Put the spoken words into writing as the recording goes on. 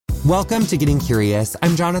Welcome to Getting Curious.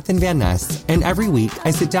 I'm Jonathan Van Ness, and every week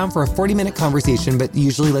I sit down for a 40-minute conversation, but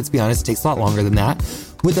usually, let's be honest, it takes a lot longer than that,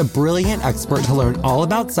 with a brilliant expert to learn all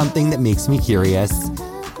about something that makes me curious.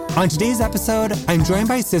 On today's episode, I'm joined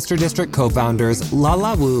by Sister District co-founders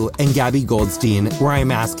Lala Wu and Gabby Goldstein, where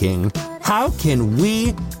I'm asking, how can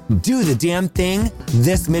we do the damn thing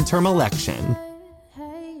this midterm election?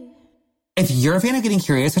 If you're a fan of Getting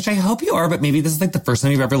Curious, which I hope you are, but maybe this is like the first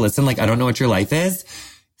time you've ever listened, like I don't know what your life is,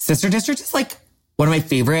 Sister District is like one of my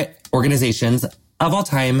favorite organizations of all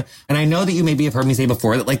time. And I know that you maybe have heard me say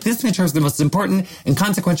before that like this midterm is the most important and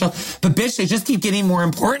consequential, but bitch, they just keep getting more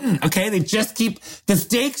important. Okay. The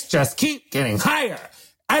stakes just keep getting higher.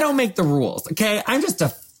 I don't make the rules. Okay. I'm just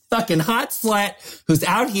a fucking hot slut who's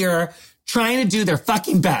out here trying to do their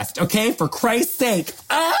fucking best. Okay. For Christ's sake.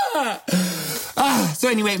 So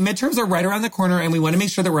anyway, midterms are right around the corner and we want to make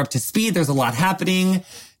sure that we're up to speed. There's a lot happening.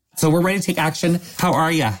 So we're ready to take action. How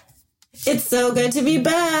are ya? It's so good to be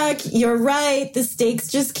back. You're right. The stakes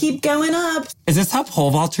just keep going up. Is this how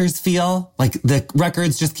pole vaulters feel? Like the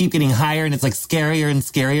records just keep getting higher and it's like scarier and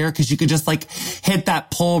scarier because you could just like hit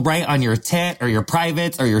that pole right on your tit or your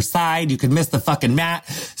privates or your side. You could miss the fucking mat.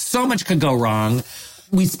 So much could go wrong.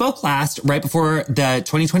 We spoke last right before the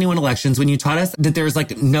 2021 elections when you taught us that there's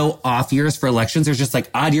like no off years for elections. There's just like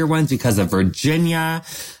odd year ones because of Virginia.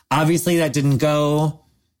 Obviously that didn't go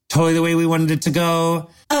totally the way we wanted it to go.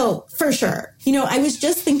 Oh, for sure. You know, I was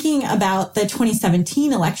just thinking about the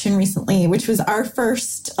 2017 election recently, which was our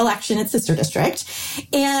first election at Sister District.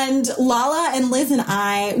 And Lala and Liz and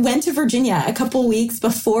I went to Virginia a couple weeks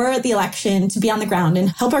before the election to be on the ground and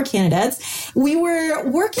help our candidates. We were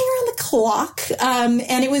working around the clock,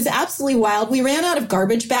 and it was absolutely wild. We ran out of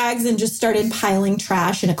garbage bags and just started piling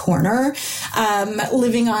trash in a corner,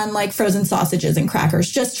 living on like frozen sausages and crackers,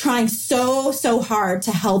 just trying so hard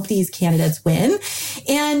to help these candidates win.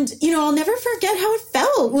 And, you know, I'll never forget how it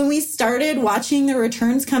felt when we started watching the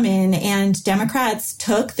returns come in and Democrats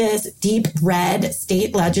took this deep red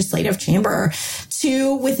state legislative chamber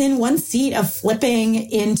to within one seat of flipping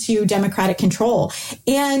into Democratic control.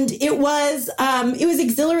 And it was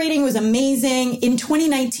exhilarating. It was amazing. In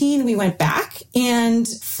 2019, we went back and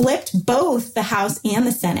flipped both the House and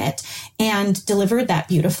the Senate and delivered that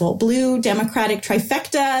beautiful blue Democratic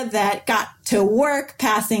trifecta that got to work,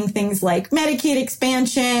 passing things like Medicaid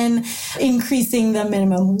expansion, increasing the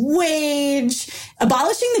minimum wage,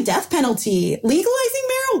 abolishing the death penalty, legalizing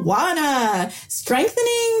marijuana,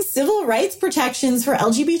 strengthening civil rights protections for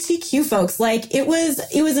LGBTQ folks. Like it was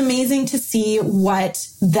amazing to see what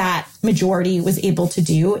that majority was able to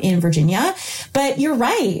do in Virginia. But you're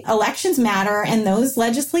right. Elections matter and those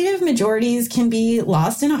legislative majorities can be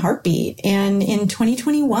lost in a heartbeat. And in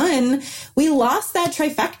 2021, we lost that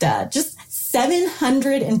trifecta. Just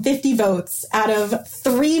 750 votes out of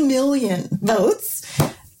 3 million votes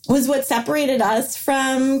was what separated us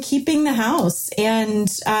from keeping the House. And,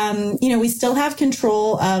 we still have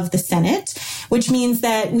control of the Senate, which means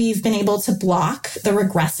that we've been able to block the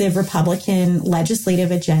regressive Republican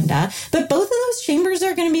legislative agenda. But both of those chambers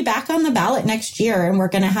are going to be back on the ballot next year. And we're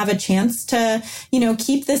going to have a chance to,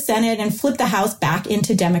 keep the Senate and flip the House back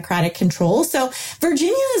into Democratic control. So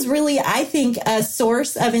Virginia is really, I think, a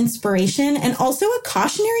source of inspiration and also a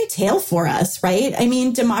cautionary tale for us, right? I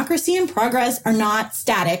mean, democracy and progress are not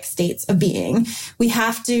static states of being. We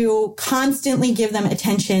have to constantly give them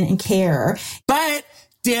attention and care. But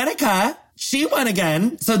Danica, she won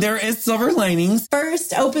again. So there is silver linings.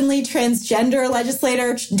 First openly transgender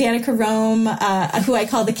legislator, Danica Roem, who I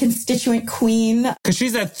call the constituent queen. Because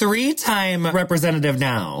she's a 3-time representative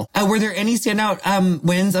now. Were there any standout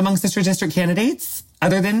wins among Sister District candidates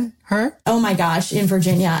other than her? Oh my gosh, in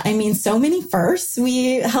Virginia. I mean, so many firsts.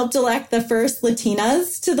 We helped elect the first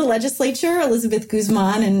Latinas to the legislature, Elizabeth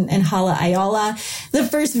Guzman and Hala Ayala. The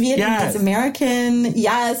first Vietnamese American,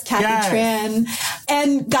 Kathy Tran.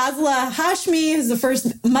 And Ghazala Hashmi, who's the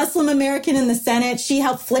first Muslim American in the Senate. She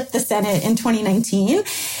helped flip the Senate in 2019.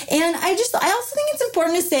 And I also think it's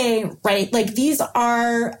important to say, right, like these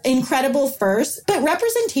are incredible firsts, but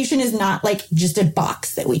representation is not like just a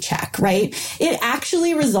box that we check, right? It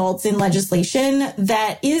actually results in legislation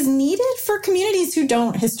that is needed for communities who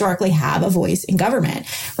don't historically have a voice in government,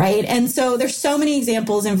 right? And so there's so many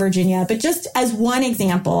examples in Virginia, but just as one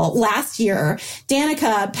example, last year,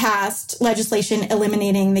 Danica passed legislation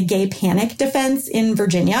eliminating the gay panic defense in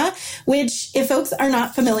Virginia, which if folks are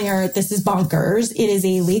not familiar, this is bonkers. It is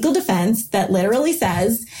a legal defense that literally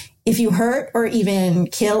says, if you hurt or even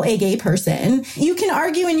kill a gay person, you can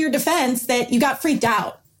argue in your defense that you got freaked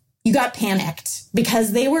out. you got panicked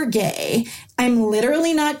because they were gay. I'm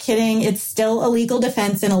literally not kidding. It's still a legal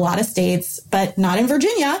defense in a lot of states, but not in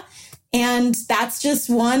Virginia. And that's just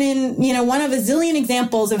one of a zillion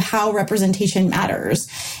examples of how representation matters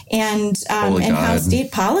and how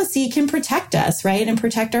state policy can protect us, right? And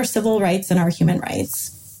protect our civil rights and our human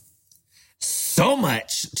rights. So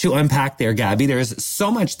much to unpack there, Gabby. There's so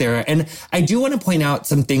much there. And I do want to point out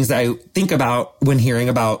some things that I think about when hearing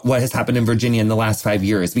about what has happened in Virginia in the last 5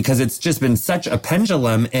 years, because it's just been such a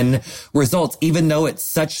pendulum in results, even though it's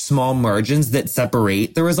such small margins that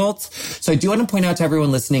separate the results. So I do want to point out to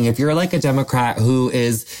everyone listening, if you're like a Democrat who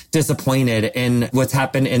is disappointed in what's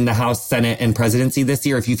happened in the House, Senate, and presidency this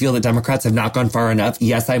year, if you feel that Democrats have not gone far enough,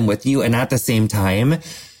 yes, I'm with you. And at the same time,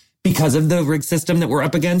 because of the rigged system that we're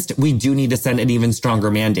up against, we do need to send an even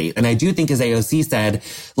stronger mandate. And I do think, as AOC said,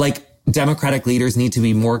 like, Democratic leaders need to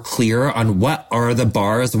be more clear on what are the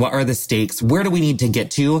bars, what are the stakes, where do we need to get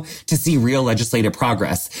to see real legislative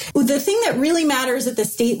progress. The thing that really matters at the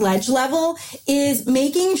state ledge level is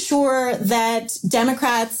making sure that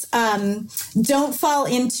Democrats don't fall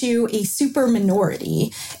into a super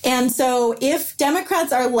minority. And so if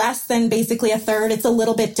Democrats are less than basically a third, it's a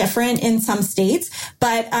little bit different in some states.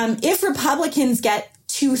 But if Republicans get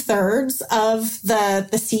 2/3 of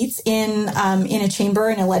the seats in a chamber,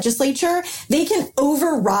 in a legislature, they can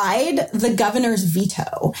override the governor's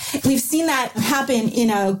veto. We've seen that happen in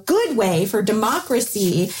a good way for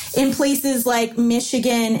democracy in places like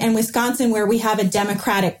Michigan and Wisconsin, where we have a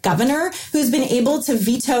Democratic governor who's been able to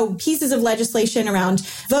veto pieces of legislation around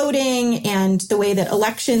voting and the way that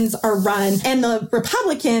elections are run. And the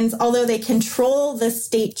Republicans, although they control the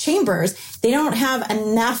state chambers, they don't have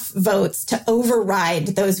enough votes to override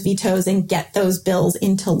those vetoes and get those bills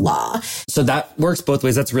into law. So that works both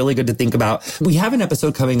ways. That's really good to think about. We have an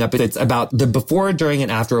episode coming up. It's about the before, during,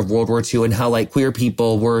 and after of World War II and how like queer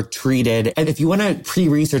people were treated. And if you want to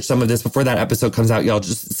pre-research some of this before that episode comes out, y'all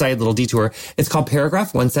just side little detour. It's called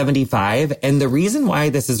Paragraph 175. And the reason why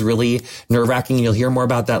this is really nerve-wracking, and you'll hear more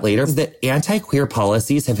about that later, is that anti-queer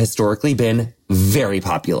policies have historically been very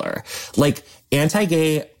popular. Like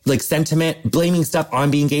anti-gay, like sentiment, blaming stuff on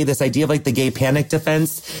being gay, this idea of like the gay panic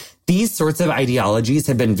defense. These sorts of ideologies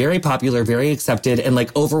have been very popular, very accepted, and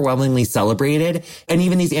like overwhelmingly celebrated. And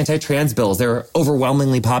even these anti-trans bills, they're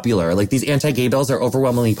overwhelmingly popular. Like these anti-gay bills are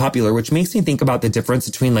overwhelmingly popular, which makes me think about the difference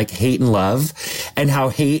between like hate and love and how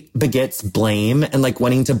hate begets blame and like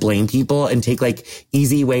wanting to blame people and take like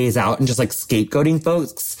easy ways out and just like scapegoating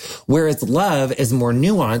folks. Whereas love is more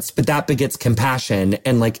nuanced, but that begets compassion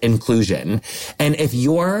and like inclusion. And if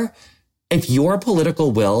your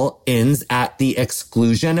political will ends at the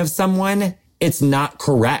exclusion of someone, it's not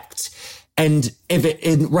correct. And if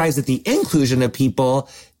it arrives at the inclusion of people,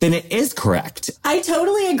 then it is correct. I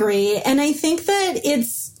totally agree. And I think that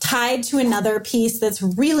it's tied to another piece that's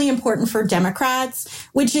really important for Democrats,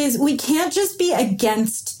 which is we can't just be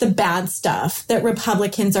against the bad stuff that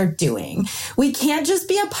Republicans are doing. We can't just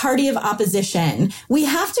be a party of opposition. We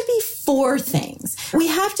have to be for things. We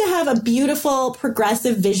have to have a beautiful,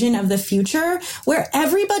 progressive vision of the future where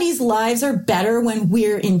everybody's lives are better when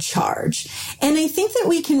we're in charge. And I think that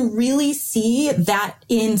we can really see that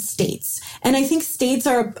in states. And I think states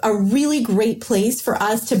are a really great place for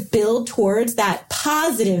us to build towards that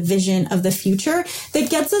positive vision of the future that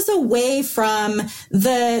gets us away from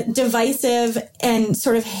the divisive and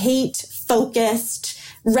sort of hate-focused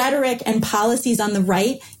rhetoric and policies on the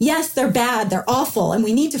right. Yes, they're bad, they're awful, and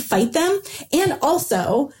we need to fight them. And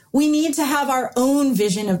also, we need to have our own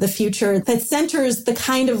vision of the future that centers the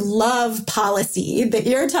kind of love policy that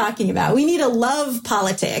you're talking about. We need a love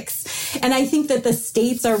politics. And I think that the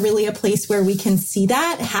states are really a place where we can see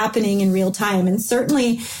that happening in real time. And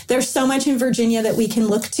certainly there's so much in Virginia that we can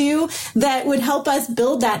look to that would help us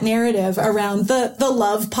build that narrative around the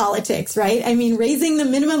love politics, right? I mean, raising the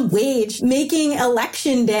minimum wage, making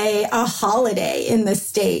election day a holiday in the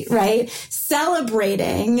state, right?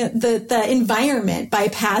 Celebrating the environment by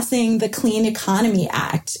passing the Clean Economy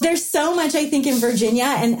Act. There's so much, I think, in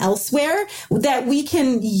Virginia and elsewhere that we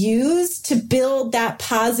can use to build that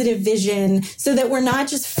positive vision so that we're not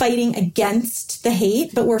just fighting against the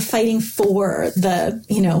hate, but we're fighting for the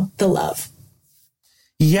love.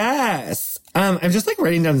 Yes. I'm just like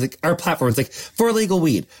writing down like our platforms, like for legal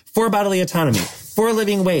weed, for bodily autonomy, for a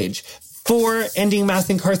living wage, for ending mass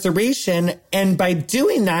incarceration. And by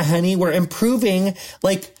doing that, honey, we're improving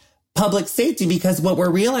like public safety, because what we're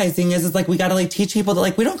realizing is like we got to like teach people that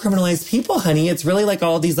like we don't criminalize people, honey. It's really like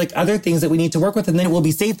all these like other things that we need to work with, and then it will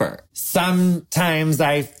be safer. Sometimes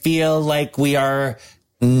I feel like we are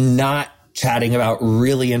not chatting about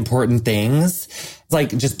really important things.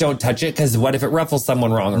 Like, just don't touch it, because what if it ruffles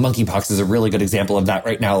someone wrong? Monkeypox is a really good example of that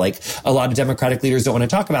right now. Like, a lot of Democratic leaders don't want to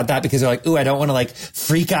talk about that because they're like, ooh, I don't want to like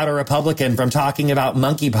freak out a Republican from talking about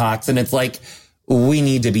monkeypox. And it's like, we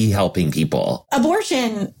need to be helping people.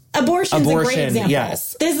 Abortion's a great example.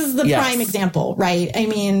 Yes. This is the prime example, right? I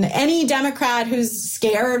mean, any Democrat who's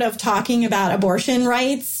scared of talking about abortion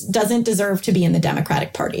rights doesn't deserve to be in the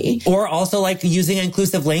Democratic Party. Or also like using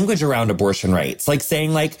inclusive language around abortion rights, like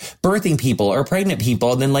saying like birthing people or pregnant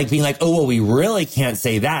people, and then like being like, oh, well, we really can't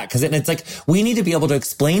say that. Cause it's like, we need to be able to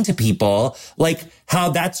explain to people like how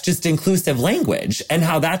that's just inclusive language and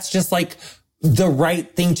how that's just like the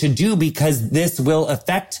right thing to do, because this will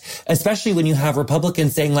affect, especially when you have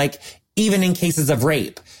Republicans saying like, even in cases of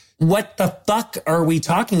rape, what the fuck are we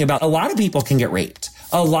talking about? A lot of people can get raped.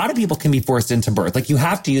 A lot of people can be forced into birth. Like, you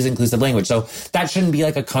have to use inclusive language. So that shouldn't be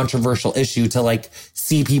like a controversial issue to like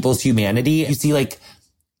see people's humanity. You see like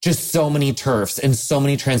just so many TERFs and so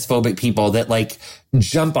many transphobic people that like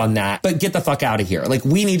jump on that, but get the fuck out of here. Like,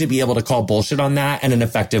 we need to be able to call bullshit on that in an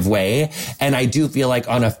effective way. And I do feel like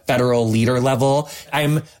on a federal leader level,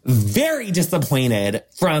 I'm very disappointed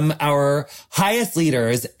from our highest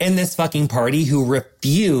leaders in this fucking party who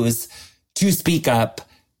refuse to speak up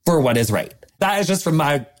for what is right. That is just from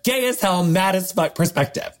my gay as hell, mad as fuck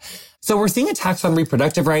perspective. So we're seeing attacks on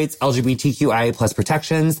reproductive rights, LGBTQIA plus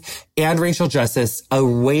protections, and racial justice, a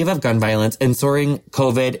wave of gun violence, and soaring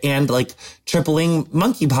COVID, and like tripling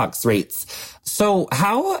monkeypox rates. So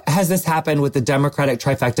how has this happened with the Democratic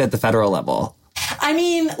trifecta at the federal level? I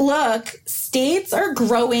mean, look, states are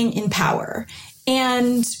growing in power.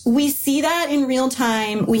 And we see that in real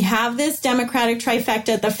time. We have this Democratic trifecta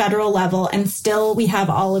at the federal level, and still we have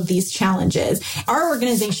all of these challenges. Our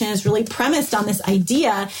organization is really premised on this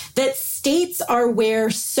idea that states are where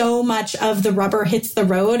so much of the rubber hits the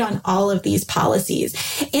road on all of these policies.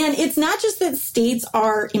 And it's not just that states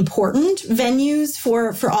are important venues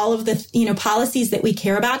for all of the, policies that we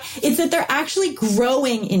care about. It's that they're actually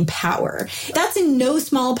growing in power. That's in no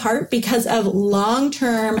small part because of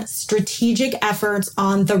long-term strategic efforts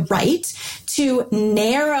on the right to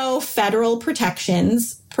narrow federal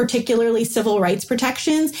protections, particularly civil rights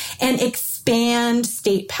protections, and expand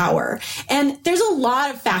state power. And there's a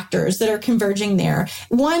lot of factors that are converging there.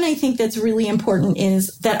 One, I think that's really important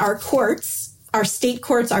is that our courts, our state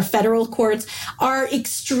courts, our federal courts are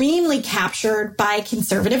extremely captured by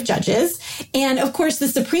conservative judges. And of course, the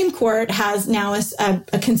Supreme Court has now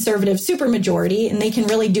a conservative supermajority, and they can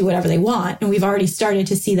really do whatever they want. And we've already started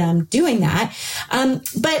to see them doing that.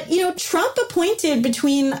 But Trump appointed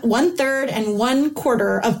between 1/3 and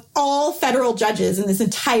 1/4 of all federal judges in this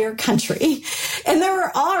entire country. And there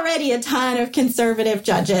were already a ton of conservative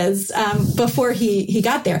judges before he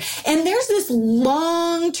got there. And there's this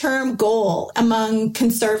long-term goal among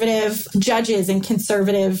conservative judges and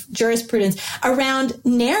conservative jurisprudence around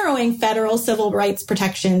narrowing federal civil rights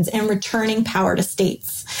protections and returning power to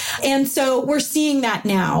states. And so we're seeing that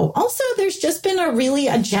now. Also, there's just been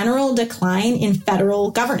a general decline in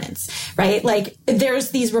federal governance, right? Like,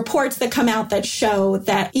 there's these reports that come out that show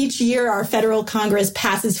that each year our federal Congress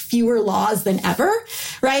passes fewer laws than ever,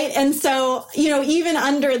 right? And so, even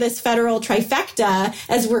under this federal trifecta,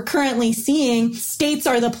 as we're currently seeing, states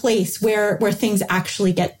are the place where things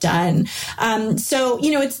actually get done. So,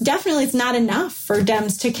 it's not enough for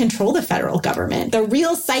Dems to control the federal government. The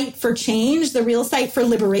real site for change, the real site for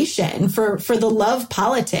liberation, for the love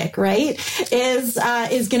politic, right, is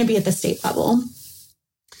going to be at the state level.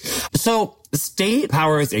 So state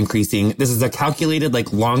power is increasing. This is a calculated,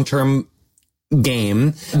 like, long-term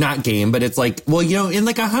game, not game, but it's like, well, in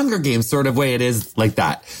like a Hunger Games sort of way, it is like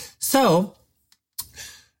that. So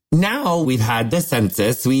now we've had the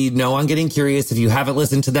census. We know on Getting Curious, if you haven't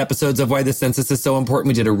listened to the episodes of why the census is so important,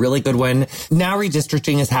 we did a really good one. Now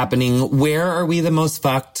redistricting is happening. Where are we the most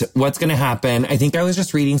fucked? What's going to happen? I think I was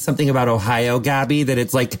just reading something about Ohio, Gabby, that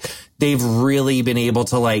it's like they've really been able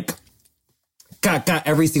to like got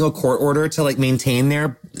every single court order to like maintain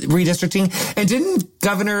their redistricting. And didn't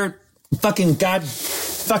Governor fucking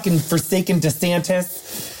forsaken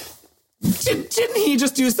DeSantis, didn't he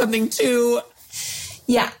just do something too?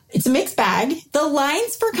 Yeah, it's a mixed bag. The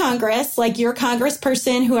lines for Congress, like your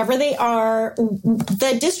congressperson, whoever they are,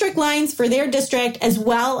 the district lines for their district, as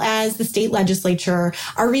well as the state legislature,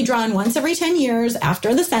 are redrawn once every 10 years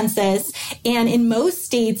after the census. And in most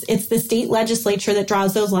states, it's the state legislature that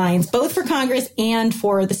draws those lines, both for Congress and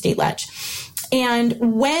for the state leg. And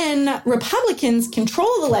when Republicans control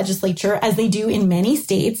the legislature, as they do in many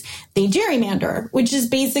states, they gerrymander, which is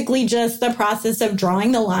basically just the process of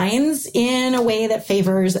drawing the lines in a way that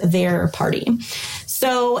favors their party.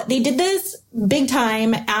 So they did this big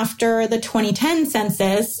time after the 2010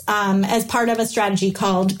 census as part of a strategy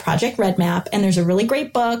called Project Red Map. And there's a really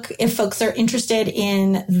great book, if folks are interested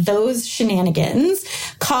in those shenanigans,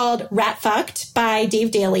 called Rat Fucked by Dave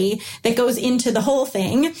Daly, that goes into the whole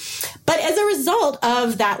thing. But as a result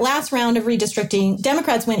of that last round of redistricting,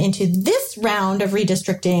 Democrats went into this round of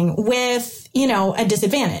redistricting with, a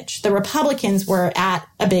disadvantage. The Republicans were at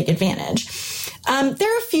a big advantage.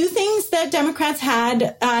 There are a few things that Democrats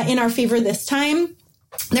had in our favor this time.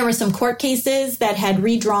 There were some court cases that had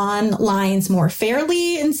redrawn lines more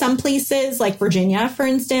fairly in some places, like Virginia, for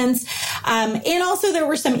instance. And also there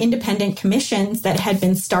were some independent commissions that had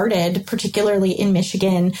been started, particularly in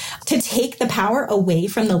Michigan, to take the power away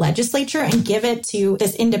from the legislature and give it to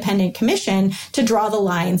this independent commission to draw the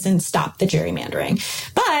lines and stop the gerrymandering.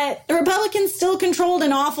 But the Republicans still controlled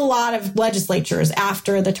an awful lot of legislatures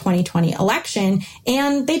after the 2020 election,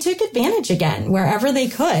 and they took advantage again wherever they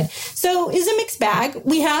could. So it's a mixed bag.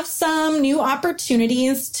 We have some new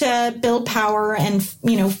opportunities to build power and,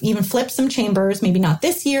 even flip some chambers, maybe not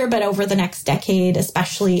this year, but over the next decade,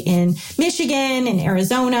 especially in Michigan and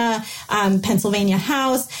Arizona, Pennsylvania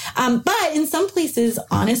House. But in some places,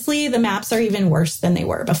 honestly, the maps are even worse than they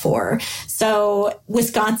were before. So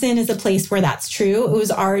Wisconsin is a place where that's true. It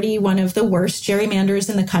was already one of the worst gerrymanders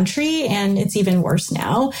in the country, and it's even worse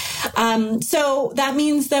now. So that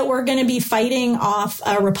means that we're going to be fighting off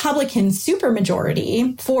a Republican supermajority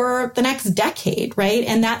for the next decade, right?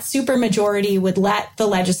 And that supermajority would let the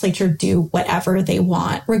legislature do whatever they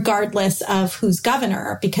want, regardless of who's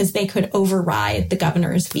governor, because they could override the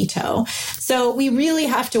governor's veto. So we really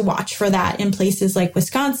have to watch for that in places like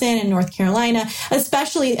Wisconsin and North Carolina,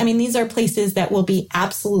 especially, these are places that will be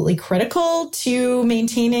absolutely critical to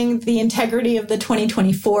maintaining the integrity of the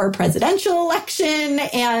 2024 presidential election.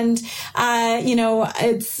 And,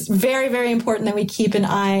 it's very, very important that we keep an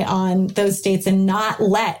eye on those states and not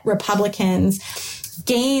let Republicans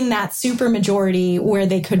gain that supermajority where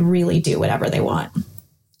they could really do whatever they want.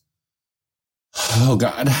 Oh,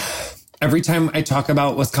 God. Every time I talk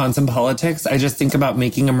about Wisconsin politics, I just think about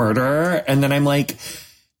Making a Murderer. And then I'm like,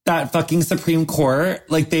 that fucking Supreme Court,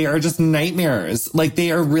 they are just nightmares.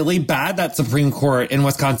 They are really bad, that Supreme Court in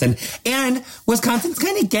Wisconsin. And Wisconsin's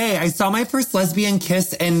kind of gay. I saw my first lesbian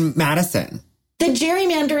kiss in Madison. The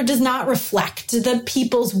gerrymander does not reflect the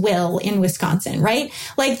people's will in Wisconsin, right?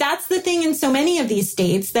 That's the thing in so many of these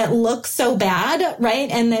states that look so bad, right?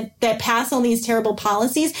 And that pass all these terrible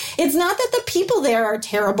policies. It's not that the people there are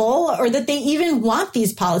terrible or that they even want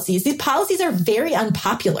these policies. These policies are very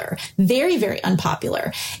unpopular, very, very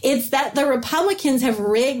unpopular. It's that the Republicans have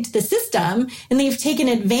rigged the system and they've taken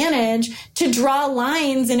advantage to draw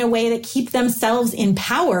lines in a way that keep themselves in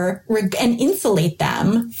power and insulate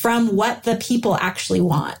them from what the people actually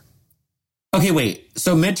want. Okay, wait.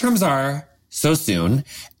 So midterms are so soon,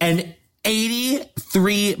 and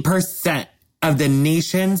 83% of the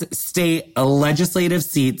nation's state legislative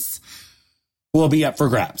seats will be up for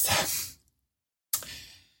grabs.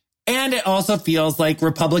 And it also feels like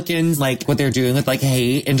Republicans, what they're doing with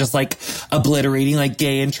hate and just obliterating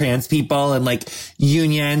gay and trans people and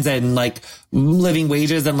unions and living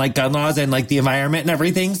wages and gun laws and the environment and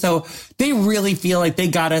everything. So they really feel like they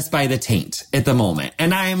got us by the taint at the moment.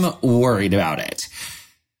 And I'm worried about it.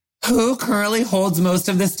 Who currently holds most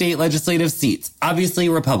of the state legislative seats? Obviously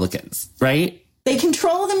Republicans, right? They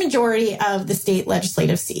control the majority of the state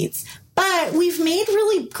legislative seats. But we've made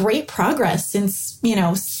really great progress since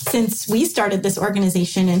we started this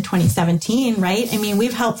organization in 2017, right?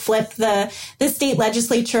 We've helped flip the state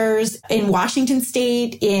legislatures in Washington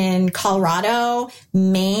State, in Colorado,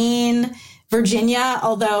 Maine, Virginia,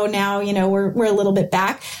 although now, we're a little bit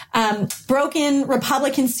back. Broken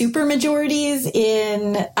Republican supermajorities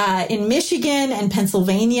in Michigan and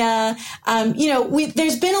Pennsylvania.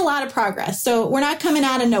 There's been a lot of progress. So we're not coming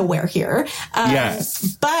out of nowhere here.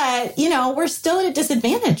 Yes. But, we're still at a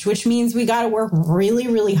disadvantage, which means we got to work really,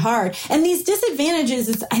 really hard. And these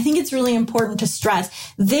disadvantages, I think it's really important to stress,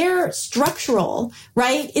 they're structural,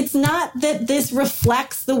 right? It's not that this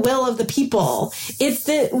reflects the will of the people. It's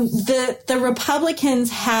that the Republicans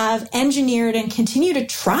have engineered and continue to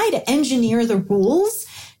try to engineer the rules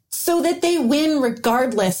so that they win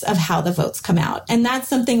regardless of how the votes come out. And that's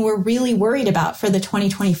something we're really worried about for the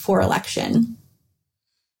 2024 election.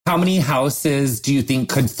 How many houses do you think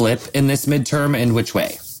could flip in this midterm, and which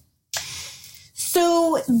way?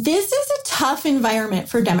 So this is a tough environment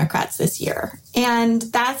for Democrats this year. And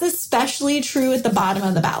that's especially true at the bottom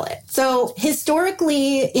of the ballot. So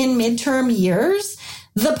historically, in midterm years,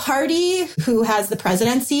 the party who has the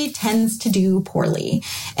presidency tends to do poorly.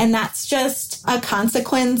 And that's just a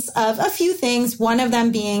consequence of a few things. One of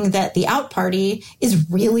them being that the out party is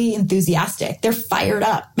really enthusiastic. They're fired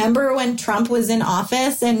up. Remember when Trump was in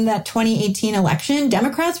office in that 2018 election?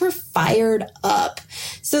 Democrats were fired up.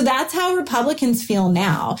 So that's how Republicans feel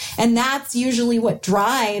now. And that's usually what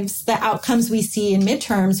drives the outcomes we see in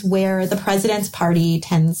midterms where the president's party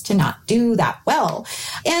tends to not do that well.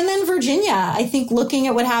 And then Virginia, I think looking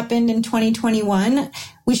at what happened in 2021,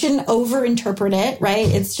 we shouldn't overinterpret it, right?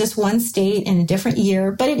 It's just one state in a different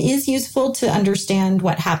year, but it is useful to understand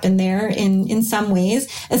what happened there in some ways,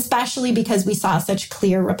 especially because we saw such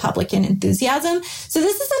clear Republican enthusiasm. So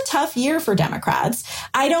this is a tough year for Democrats.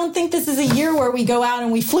 I don't think this is a year where we go out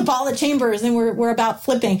and we flip all the chambers and we're about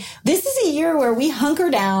flipping. This is a year where we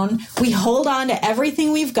hunker down, we hold on to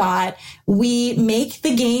everything we've got, we make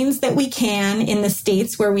the gains that we can in the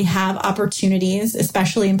states where we have opportunities,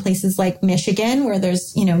 especially in places like Michigan, where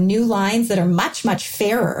there's, new lines that are much, much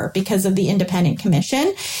fairer because of the independent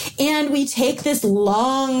commission. And we take this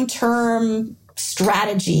long-term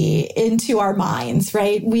strategy into our minds,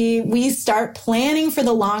 right? We start planning for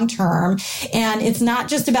the long term, and it's not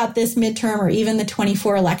just about this midterm or even the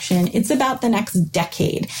 24 election. It's about the next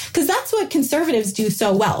decade, because that's what conservatives do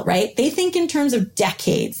so well, right? They think in terms of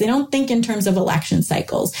decades. They don't think in terms of election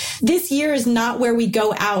cycles. This year is not where we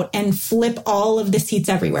go out and flip all of the seats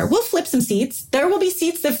everywhere. We'll flip some seats. There will be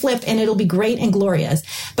seats that flip, and it'll be great and glorious.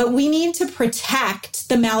 But we need to protect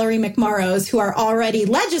the Mallory McMorrows who are already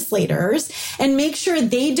legislators and make sure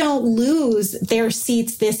they don't lose their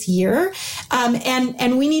seats this year.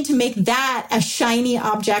 And we need to make that a shiny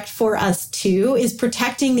object for us too, is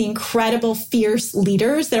protecting the incredible, fierce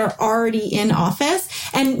leaders that are already in office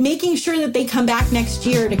and making sure that they come back next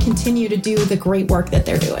year to continue to do the great work that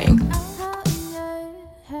they're doing.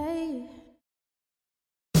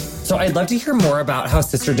 So I'd love to hear more about how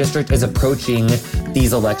Sister District is approaching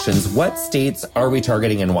these elections. What states are we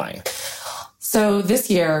targeting and why? So this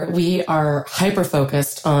year, we are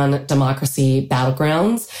hyper-focused on democracy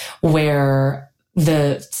battlegrounds, where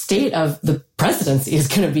the state of the presidency is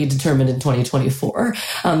going to be determined in 2024,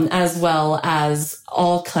 as well as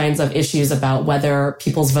all kinds of issues about whether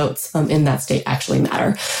people's votes in that state actually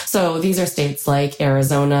matter. So these are states like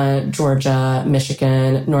Arizona, Georgia,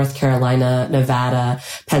 Michigan, North Carolina, Nevada,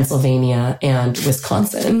 Pennsylvania, and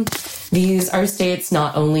Wisconsin. These are states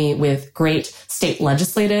not only with great state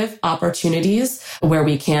legislative opportunities where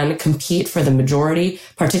we can compete for the majority,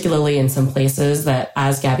 particularly in some places that,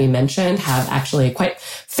 as Gabby mentioned, have actually quite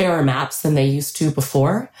fairer maps than they used to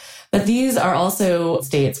before. But these are also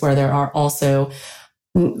states where there are also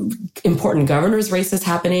important governors' races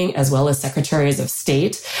happening, as well as secretaries of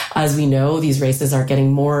state. As we know, these races are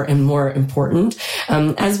getting more and more important,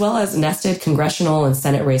 as well as nested congressional and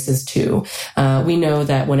Senate races too. We know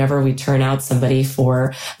that whenever we turn out somebody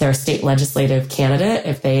for their state legislative candidate,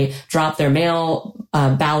 if they drop their mail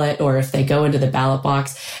ballot or if they go into the ballot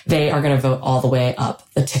box, they are going to vote all the way up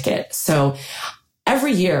the ticket. So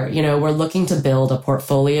every year, we're looking to build a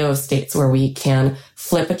portfolio of states where we can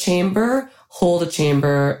flip a chamber, hold a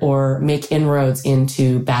chamber, or make inroads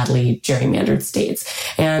into badly gerrymandered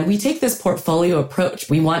states. And we take this portfolio approach.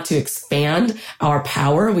 We want to expand our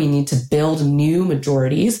power. We need to build new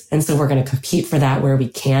majorities. And so we're going to compete for that where we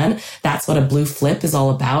can. That's what a blue flip is all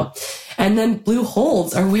about. And then blue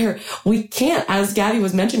holds are where we can't, as Gabby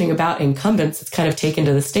was mentioning about incumbents, it's kind of taken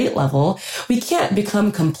to the state level. We can't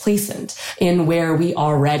become complacent in where we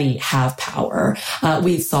already have power.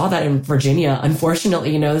 We saw that in Virginia.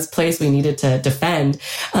 Unfortunately, this place we needed to defend.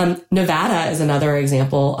 Nevada is another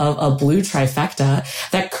example of a blue trifecta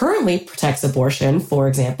that currently protects abortion, for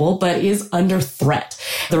example, but is under threat.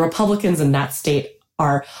 The Republicans in that state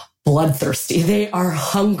are bloodthirsty. They are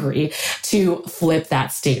hungry to flip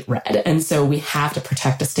that state red. And so we have to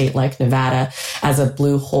protect a state like Nevada as a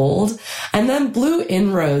blue hold. And then blue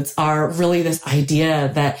inroads are really this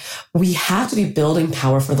idea that we have to be building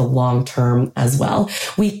power for the long term as well.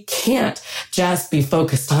 We can't just be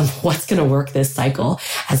focused on what's going to work this cycle.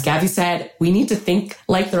 As Gabby said, we need to think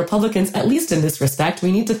like the Republicans, at least in this respect.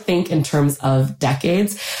 We need to think in terms of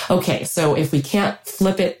decades. Okay, so if we can't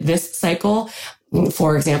flip it this cycle,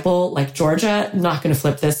 for example, like Georgia, not going to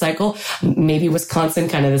flip this cycle. Maybe Wisconsin,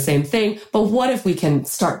 kind of the same thing. But what if we can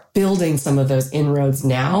start building some of those inroads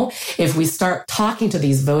now? If we start talking to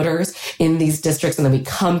these voters in these districts and then we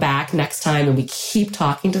come back next time and we keep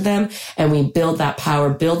talking to them and we build that power,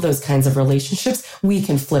 build those kinds of relationships, we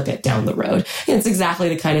can flip it down the road. And it's exactly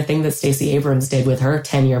the kind of thing that Stacey Abrams did with her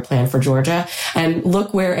 10-year plan for Georgia. And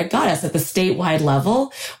look where it got us at the statewide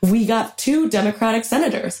level. We got 2 Democratic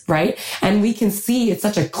senators, right? And we can see it's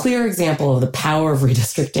such a clear example of the power of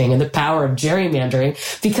redistricting and the power of gerrymandering,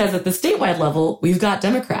 because at the statewide level, we've got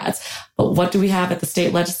Democrats. But what do we have at the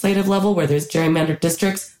state legislative level where there's gerrymandered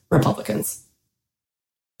districts? Republicans.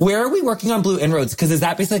 Where are we working on blue inroads? Because is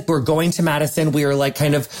that basically like we're going to Madison, we are like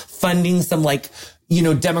kind of funding some like, you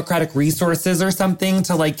know, Democratic resources or something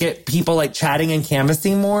to like get people like chatting and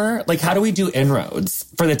canvassing more? Like, how do we do inroads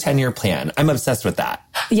for the 10-year plan? I'm obsessed with that.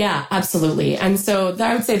 Yeah, absolutely. And so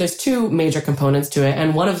I would say there's two major components to it.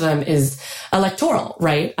 And one of them is electoral,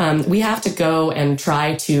 right? We have to go and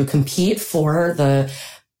try to compete for the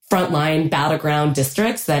frontline battleground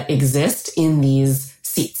districts that exist in these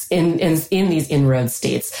seats, in these inroad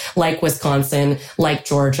states like Wisconsin, like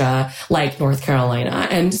Georgia, like North Carolina.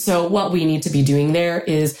 And so what we need to be doing there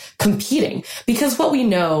is competing, because what we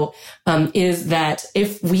know is that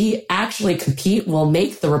if we actually compete, we'll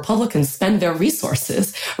make the Republicans spend their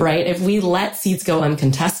resources, right? If we let seats go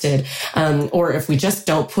uncontested, or if we just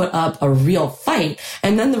don't put up a real fight,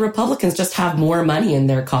 and then the Republicans just have more money in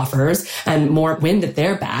their coffers and more wind at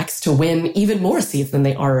their backs to win even more seats than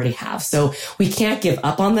they already have. So we can't give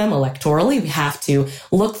up on them electorally. We have to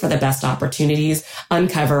look for the best opportunities,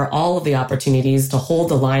 uncover all of the opportunities to hold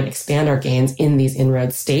the line, expand our gains in these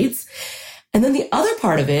inroad states. And then the other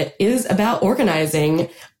part of it is about organizing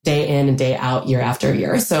day in and day out, year after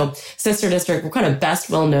year. So Sister District, we're kind of best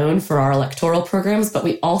well known for our electoral programs, but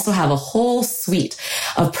we also have a whole suite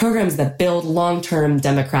of programs that build long-term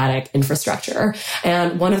democratic infrastructure.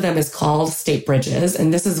 And one of them is called State Bridges.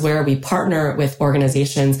 And this is where we partner with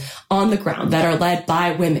organizations on the ground that are led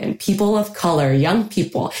by women, people of color, young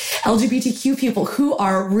people, LGBTQ people who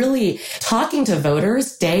are really talking to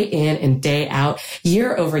voters day in and day out,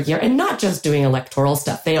 year over year, and not just doing electoral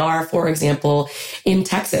stuff. They are, for example, in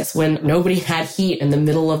Texas, when nobody had heat in the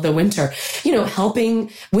middle of the winter, you know, helping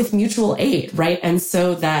with mutual aid, right? And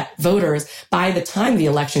so that voters, by the time the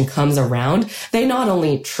election comes around, they not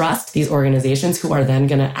only trust these organizations who are then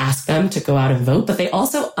going to ask them to go out and vote, but they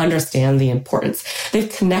also understand the importance. They've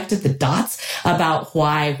connected the dots about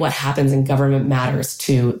why what happens in government matters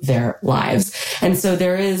to their lives. And so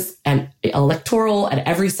there is an electoral at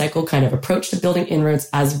every cycle kind of approach to building inroads,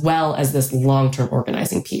 as well as this long-term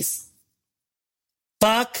organizing piece.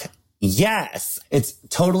 Fuck yes. It's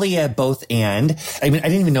totally a both and. I mean, I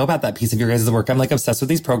didn't even know about that piece of your guys' work. I'm like obsessed with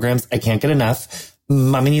these programs. I can't get enough.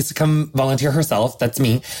 Mommy needs to come volunteer herself. That's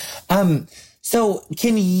me. So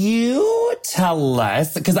can you tell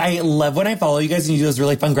us, because I love when I follow you guys and you do those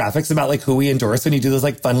really fun graphics about like who we endorse, when you do those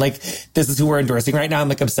like fun, like this is who we're endorsing right now. I'm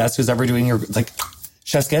like obsessed. Who's ever doing your like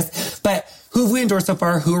chef's kiss. But who have we endorsed so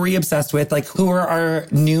far? Who are we obsessed with? Like, who are our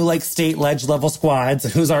new, like, state ledge level squads?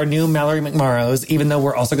 Who's our new Mallory McMorrows? Even though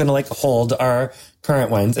we're also going to, like, hold our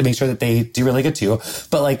current ones and make sure that they do really good, too.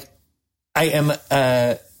 But, like, I am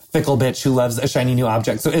a fickle bitch who loves a shiny new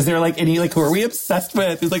object. So is there, like, any, like, who are we obsessed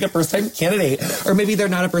with? Who's, like, a first-time candidate? Or maybe they're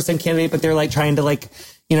not a first-time candidate, but they're, like, trying to, like,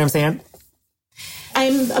 you know what I'm saying?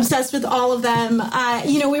 I'm obsessed with all of them.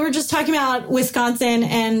 You know, we were just talking about Wisconsin,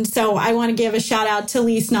 and so I want to give a shout out to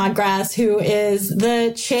Lee Snodgrass, who is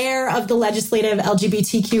the chair of the legislative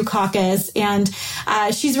LGBTQ caucus, and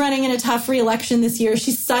she's running in a tough re-election this year.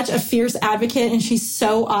 She's such a fierce advocate, and she's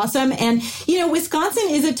so awesome. And, you know, Wisconsin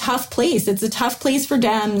is a tough place. It's a tough place for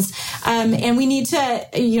Dems, and we need to,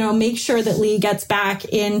 you know, make sure that Lee gets back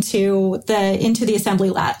into the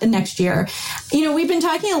assembly next year. You know, we've been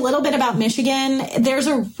talking a little bit about Michigan. There's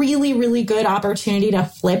a really, really good opportunity to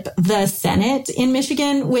flip the Senate in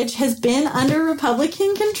Michigan, which has been under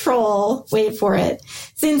Republican control, wait for it,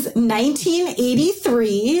 since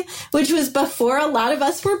 1983, which was before a lot of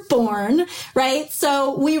us were born, right?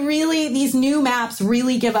 So these new maps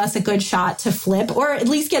really give us a good shot to flip, or at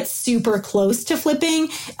least get super close to flipping,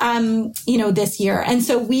 you know, this year. And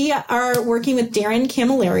so we are working with Darren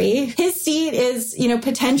Camilleri. His seat is, you know,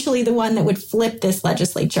 potentially the one that would flip this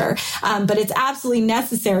legislature, but it's absolutely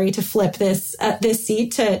necessary to flip this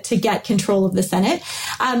seat to get control of the Senate.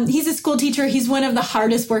 He's a school teacher. He's one of the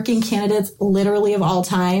hardest working candidates literally of all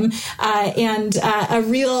time, and a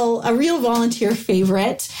real volunteer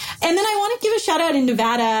favorite. And then I want to give a shout out in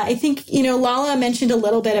Nevada. I think, you know, Lala mentioned a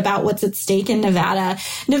little bit about what's at stake in Nevada.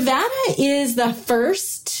 Nevada is the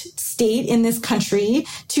first state in this country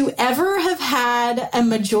to ever have had a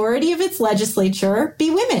majority of its legislature be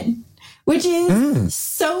women. which is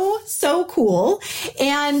so cool.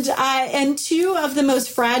 And two of the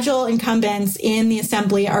most fragile incumbents in the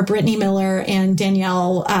assembly are Brittany Miller and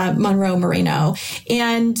Danielle Monroe Moreno.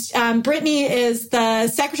 And Brittany is the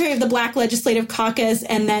secretary of the Black Legislative Caucus,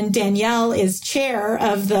 and then Danielle is chair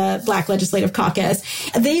of the Black Legislative Caucus.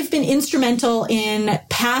 They've been instrumental in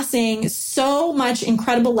passing so much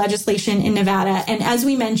incredible legislation in Nevada. And as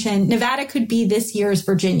we mentioned, Nevada could be this year's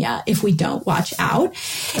Virginia if we don't watch out.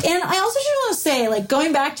 And I also just want to say, like,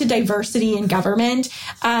 going back to diversity in government,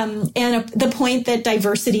 the point that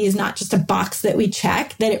diversity is not just a box that we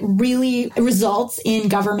check, that it really results in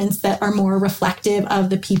governments that are more reflective of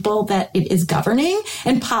the people that it is governing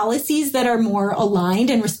and policies that are more aligned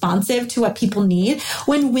and responsive to what people need.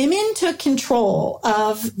 When women took control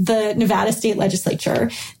of the Nevada state legislature,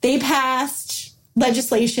 they passed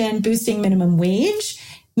legislation boosting minimum wage,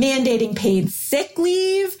 mandating paid sick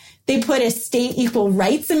leave. They put a state equal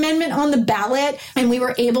rights amendment on the ballot, and we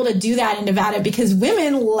were able to do that in Nevada because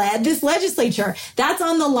women led this legislature. That's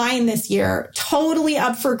on the line this year, totally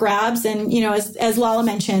up for grabs. And, as Lala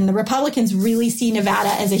mentioned, the Republicans really see Nevada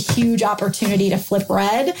as a huge opportunity to flip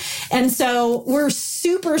red. And so we're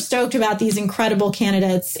super stoked about these incredible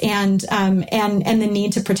candidates and the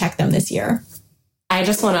need to protect them this year. I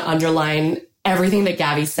just want to underline everything that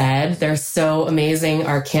Gabby said. They're so amazing.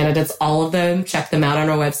 Our candidates, all of them, check them out on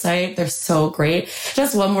our website. They're so great.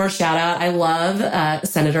 Just one more shout out. I love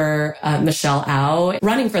Senator Michelle Au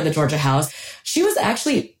running for the Georgia House. She was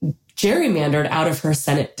actually gerrymandered out of her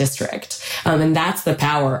Senate district. And that's the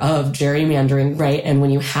power of gerrymandering, right? And when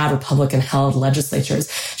you have Republican-held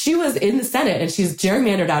legislatures, she was in the Senate and she's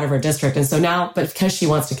gerrymandered out of her district. And so now, but because she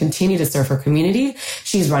wants to continue to serve her community,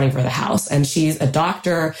 she's running for the House. And she's a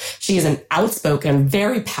doctor. She's an outspoken,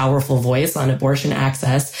 very powerful voice on abortion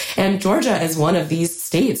access. And Georgia is one of these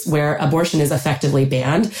states where abortion is effectively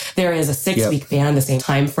banned. There is a 6-week ban, the same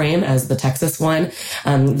time frame as the Texas one,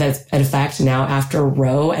 that's in effect now after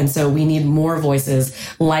Roe. And so we need more voices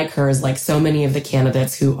like hers, like so many of the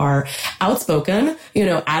candidates who are outspoken,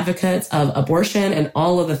 advocates of abortion and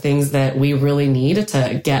all of the things that we really need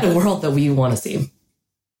to get the world that we want to see.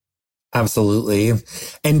 Absolutely.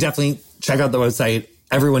 And definitely check out the website.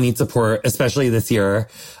 Everyone needs support, especially this year.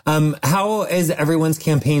 How is everyone's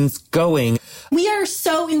campaigns going? We are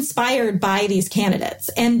so inspired by these candidates,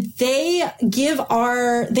 and they give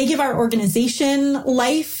our organization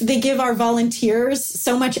life. They give our volunteers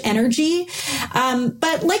so much energy.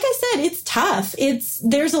 But like I said, it's tough.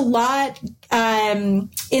 There's a lot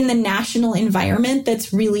in the national environment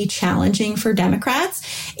that's really challenging for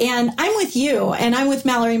Democrats. And I'm with you, and I'm with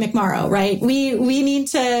Mallory McMorrow, right? We need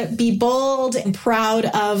to be bold and proud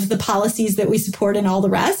of the policies that we support and all the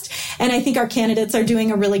rest. And I think our candidates are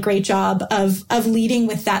doing a really great job of leading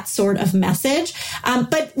with that sort of message.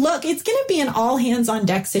 But look, it's going to be an all hands on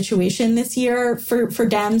deck situation this year for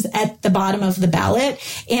Dems at the bottom of the ballot.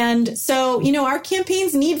 And so, our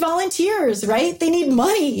campaigns need volunteers, right? They need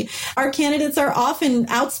money. Our candidates are often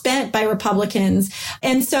outspent by Republicans.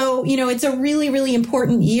 And so, it's a really, really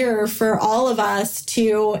important year for all of us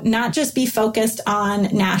to not just be focused on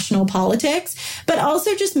national politics, but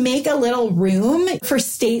also just make a little room for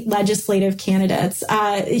state legislative candidates.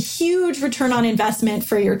 A huge return on investment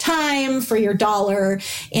for your time, for your dollar.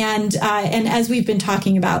 And as we've been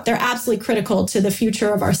talking about, they're absolutely critical to the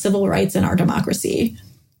future of our civil rights and our democracy.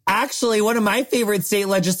 Actually, one of my favorite state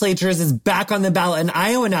legislatures is back on the ballot in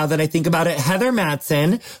Iowa now that I think about it. Heather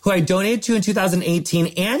Mattson, who I donated to in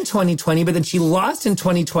 2018 and 2020, but then she lost in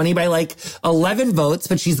 2020 by like 11 votes,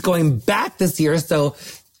 but she's going back this year. So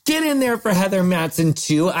get in there for Heather Mattson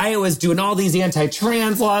too. Iowa's doing all these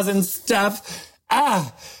anti-trans laws and stuff.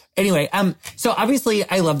 Anyway, so obviously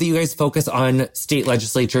I love that you guys focus on state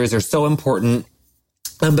legislatures. They're so important.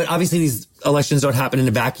 But obviously these elections don't happen in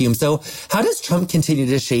a vacuum. So how does Trump continue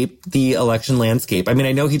to shape the election landscape? I mean,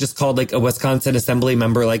 I know he just called like a Wisconsin assembly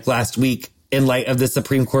member like last week in light of the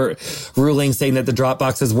Supreme Court ruling saying that the drop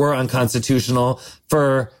boxes were unconstitutional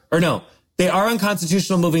they are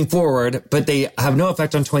unconstitutional moving forward, but they have no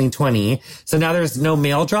effect on 2020. So now there's no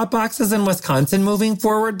mail drop boxes in Wisconsin moving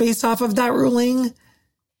forward based off of that ruling.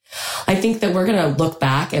 I think that we're going to look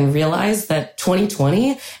back and realize that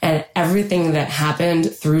 2020 and everything that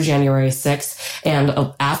happened through January 6th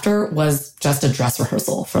and after was just a dress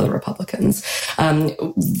rehearsal for the Republicans.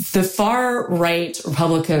 The far right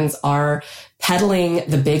Republicans are peddling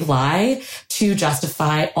the big lie to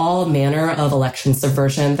justify all manner of election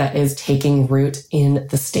subversion that is taking root in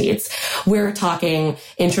the states. We're talking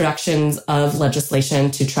introductions of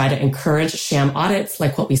legislation to try to encourage sham audits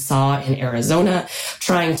like what we saw in Arizona,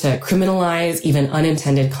 trying to criminalize even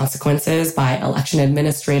unintended consequences by by election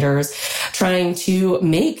administrators, trying to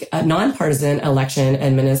make nonpartisan election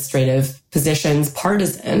administrative positions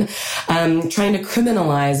partisan, trying to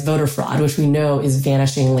criminalize voter fraud, which we know is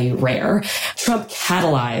vanishingly rare. Trump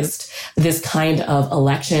catalyzed this kind of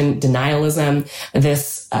election denialism,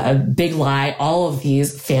 this big lie, all of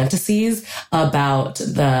these fantasies about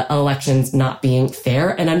the elections not being fair.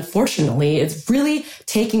 And unfortunately, it's really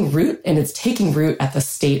taking root, and it's taking root at the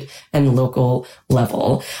state and local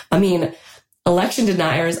level. I mean, election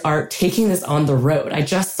deniers are taking this on the road. I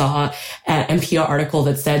just saw an NPR article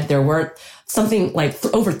that said there were something like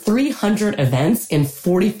over 300 events in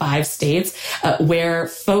 45 states where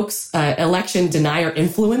folks, election denier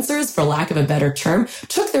influencers, for lack of a better term,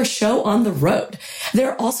 took their show on the road.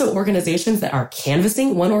 There are also organizations that are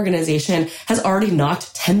canvassing. One organization has already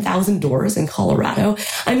knocked 10,000 doors in Colorado.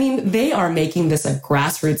 I mean, they are making this a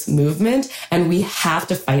grassroots movement, and we have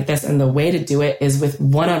to fight this. And the way to do it is with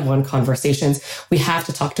one-on-one conversations. We have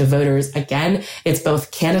to talk to voters. Again, it's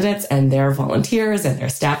both candidates and their volunteers and their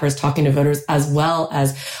staffers talking to voters, as well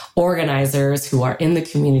as organizers who are in the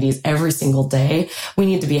communities every single day. We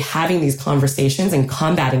need to be having these conversations and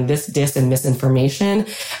combating this dis and misinformation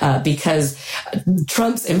because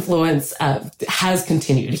Trump's influence has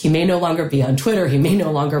continued. He may no longer be on Twitter. He may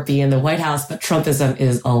no longer be in the White House, but Trumpism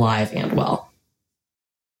is alive and well.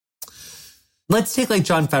 Let's take like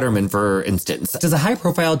John Fetterman, for instance. Does a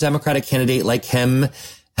high-profile Democratic candidate like him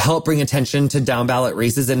help bring attention to down-ballot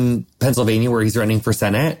races in Pennsylvania where he's running for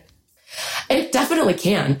Senate? It definitely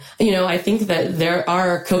can. You know, I think that there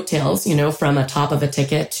are coattails, you know, from a top of a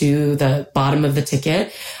ticket to the bottom of the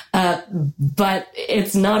ticket. But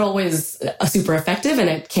it's not always super effective, and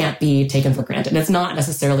it can't be taken for granted. It's not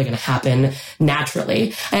necessarily going to happen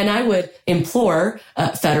naturally. And I would implore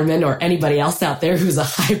Fetterman or anybody else out there who's a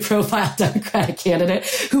high-profile Democratic candidate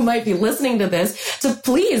who might be listening to this to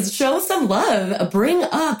please show some love. Bring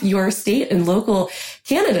up your state and local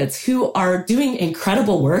candidates who are doing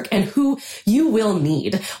incredible work and who you will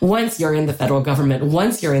need once you're in the federal government,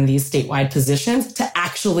 once you're in these statewide positions, to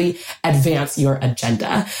actually advance your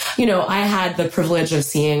agenda. You know, I had the privilege of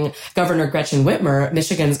seeing Governor Gretchen Whitmer,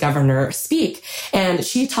 Michigan's governor, speak, and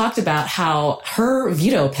she talked about how her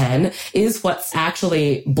veto pen is what's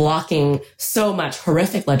actually blocking so much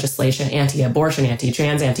horrific legislation, anti-abortion,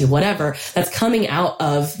 anti-trans, anti-whatever, that's coming out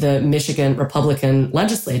of the Michigan Republican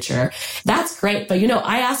legislature. That's great. But, you know,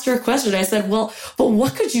 I asked her a question. I said, well, but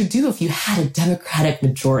what could you do if you had a Democratic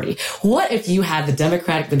majority? What if you had the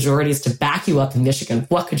Democratic majorities to back you up in Michigan?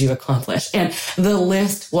 What could you accomplish? And the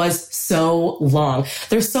list was so long.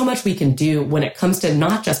 There's so much we can do when it comes to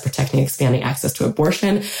not just protecting, expanding access to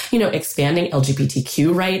abortion, you know, expanding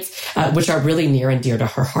LGBTQ rights, which are really near and dear to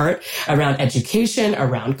her heart, around education,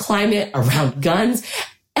 around climate, around guns.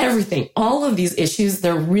 Everything, all of these issues,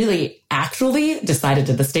 they're really actually decided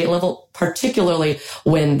at the state level, particularly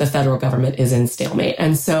when the federal government is in stalemate.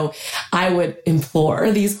 And so I would implore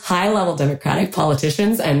these high-level Democratic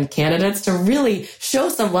politicians and candidates to really show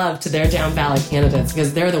some love to their down-ballot candidates,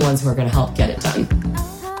 because they're the ones who are going to help get it done.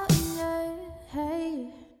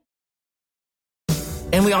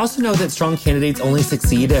 And we also know that strong candidates only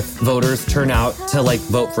succeed if voters turn out to like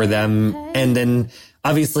vote for them. And then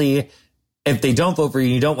obviously, if they don't vote for you,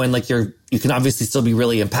 you don't win. Like you can obviously still be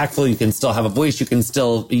really impactful. You can still have a voice. You can,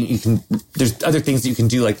 there's other things that you can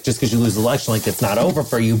do. Like just because you lose the election, like it's not over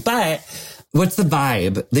for you. But what's the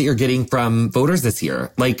vibe that you're getting from voters this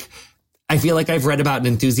year? Like, I feel like I've read about an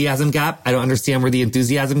enthusiasm gap. I don't understand where the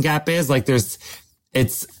enthusiasm gap is. Like it's,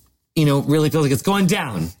 you know, really feels like it's going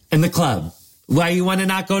down in the club. Why you want to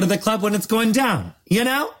not go to the club when it's going down? You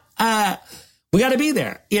know, we got to be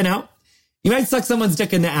there, you know? You might suck someone's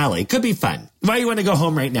dick in the alley. Could be fun. Why you want to go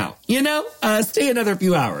home right now? You know, stay another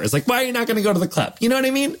few hours. Like, why are you not going to go to the club? You know what I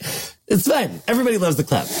mean? It's fun. Everybody loves the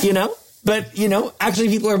club, you know? But, you know, actually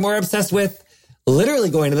people are more obsessed with literally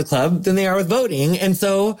going to the club than they are with voting. And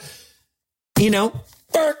so, you know,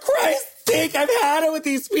 for Christ's sake, I've had it with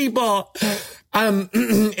these people.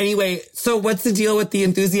 Anyway, so what's the deal with the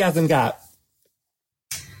enthusiasm gap?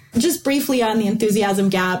 Just briefly on the enthusiasm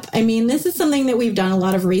gap, I mean, this is something that we've done a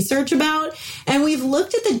lot of research about, and we've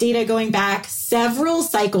looked at the data going back several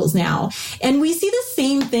cycles now, and we see the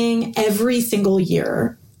same thing every single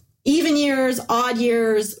year. Even years, odd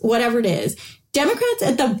years, whatever it is. Democrats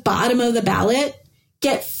at the bottom of the ballot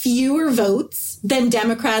get fewer votes than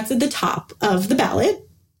Democrats at the top of the ballot.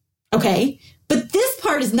 Okay. But this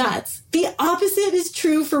part is nuts. The opposite is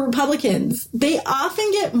true for Republicans. They often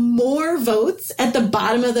get more votes at the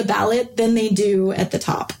bottom of the ballot than they do at the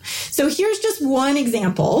top. So here's just one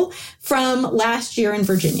example from last year in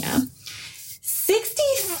Virginia.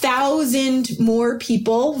 60,000 more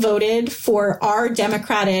people voted for our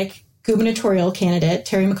Democratic gubernatorial candidate,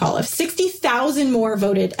 Terry McAuliffe. 60,000 more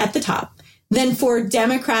voted at the top than for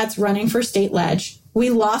Democrats running for state ledge. We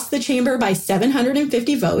lost the chamber by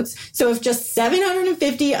 750 votes. So if just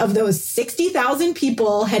 750 of those 60,000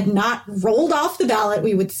 people had not rolled off the ballot,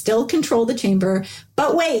 we would still control the chamber.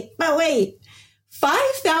 But wait.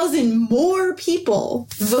 5,000 more people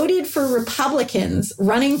voted for Republicans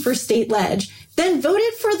running for state ledge than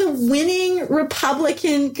voted for the winning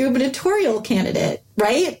Republican gubernatorial candidate,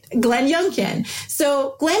 right? Glenn Youngkin.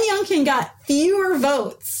 So Glenn Youngkin got fewer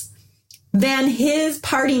votes than his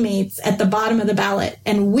party mates at the bottom of the ballot.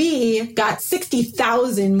 And we got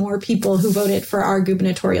 60,000 more people who voted for our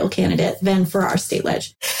gubernatorial candidate than for our state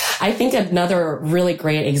ledge. I think another really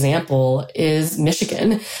great example is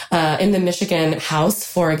Michigan. In the Michigan House,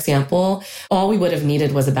 for example, all we would have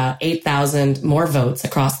needed was about 8,000 more votes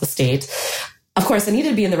across the state. Of course, it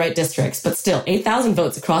needed to be in the right districts, but still 8,000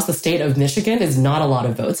 votes across the state of Michigan is not a lot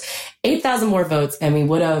of votes. 8,000 more votes and we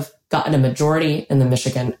would have gotten a majority in the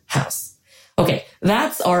Michigan House. Okay,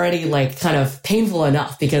 that's already like kind of painful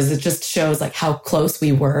enough because it just shows like how close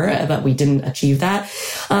we were that we didn't achieve that.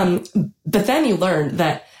 But then you learn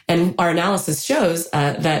that, and our analysis shows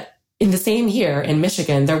that in the same year in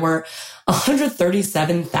Michigan, there were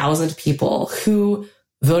 137,000 people who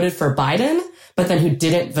voted for Biden, but then who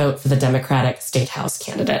didn't vote for the Democratic state house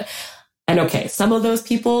candidate. And okay, some of those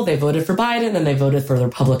people, they voted for Biden and they voted for the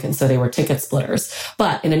Republicans, so they were ticket splitters.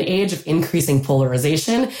 But in an age of increasing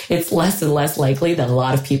polarization, it's less and less likely that a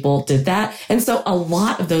lot of people did that. And so a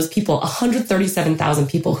lot of those people, 137,000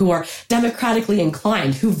 people who are democratically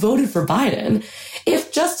inclined, who voted for Biden,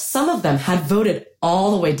 if just some of them had voted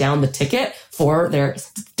all the way down the ticket for their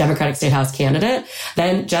Democratic state house candidate,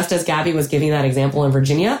 then just as Gabby was giving that example in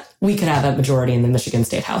Virginia, we could have a majority in the Michigan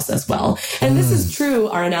state house as well. And this is true.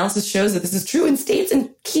 Our analysis shows that this is true in states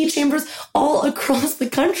and key chambers all across the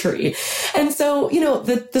country. And so, you know,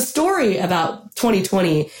 the story about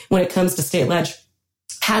 2020 when it comes to state ledge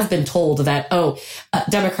has been told that,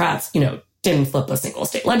 Democrats, didn't flip a single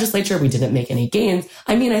state legislature. We didn't make any gains.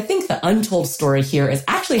 I mean, I think the untold story here is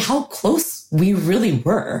actually how close we really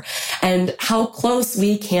were and how close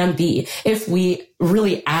we can be if we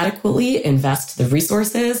really adequately invest the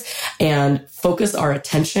resources and focus our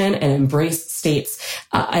attention and embrace states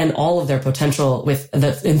and all of their potential with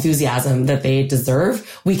the enthusiasm that they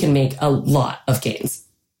deserve. We can make a lot of gains.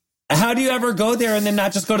 How do you ever go there and then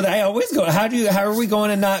not just go to I always go. How are we going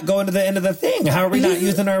and not going to the end of the thing? How are we not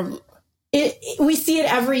using our... We see it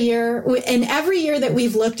every year. And every year that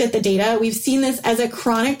we've looked at the data, we've seen this as a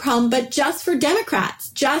chronic problem, but just for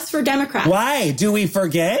Democrats. Why? Do we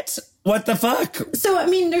forget? What the fuck? So, I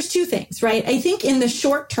mean, there's two things, right? I think in the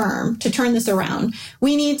short term, to turn this around,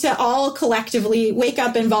 we need to all collectively wake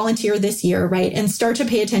up and volunteer this year, right? And start to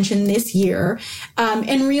pay attention this year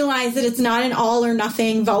and realize that it's not an all or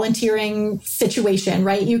nothing volunteering situation,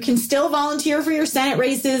 right? You can still volunteer for your Senate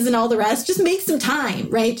races and all the rest. Just make some time,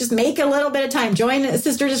 right? Just make a little bit of time. Join a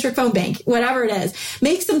sister district phone bank, whatever it is.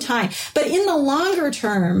 Make some time. But in the longer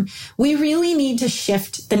term, we really need to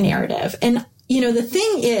shift the narrative. And the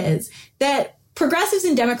thing is that progressives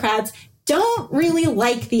and Democrats don't really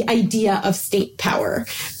like the idea of state power.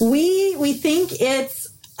 We think it's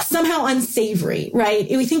somehow unsavory, right?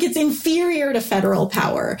 We think it's inferior to federal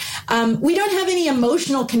power. We don't have any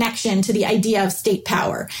emotional connection to the idea of state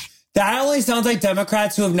power. That only sounds like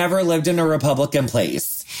Democrats who have never lived in a Republican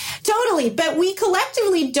place. Totally. But we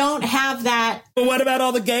collectively don't have that. But what about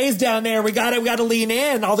all the gays down there? We got to lean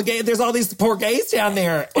in. There's all these poor gays down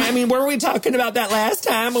there. I mean, were we talking about that last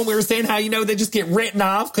time when we were saying how, they just get written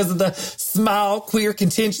off because of the small queer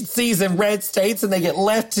contingencies in red states and they get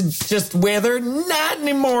left to just wither? Not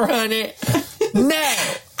anymore, honey. No.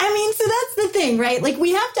 I mean, so that's the thing, right? Like,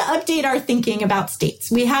 we have to update our thinking about states.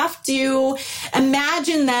 We have to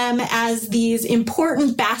imagine them as these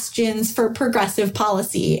important bastions for progressive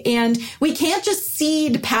policy. And we can't just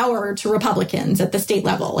cede power to Republicans at the state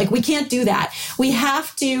level. Like, we can't do that. We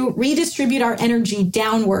have to redistribute our energy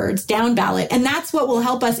downwards, down ballot. And that's what will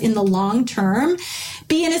help us in the long term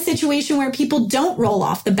be in a situation where people don't roll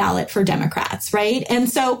off the ballot for Democrats, right? And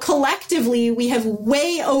so collectively, we have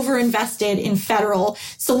way overinvested in federal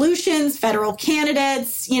solutions, federal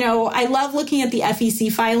candidates. I love looking at the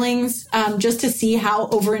FEC filings just to see how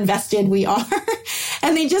overinvested we are.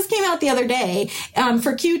 And they just came out the other day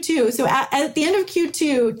for Q2. So at the end of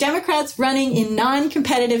Q2, Democrats running in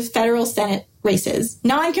non-competitive federal Senate races,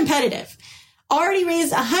 non-competitive, already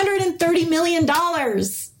raised $130 million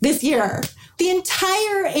this year. the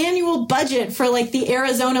entire annual budget for like the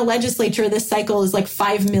Arizona legislature this cycle is like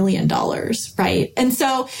 $5 million, right? And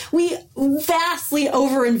so we vastly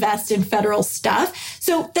overinvest in federal stuff.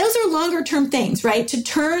 So those are longer term things, right? To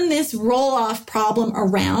turn this roll-off problem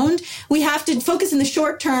around, we have to focus in the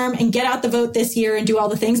short term and get out the vote this year and do all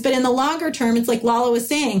the things. But in the longer term, it's like Lala was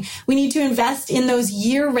saying, we need to invest in those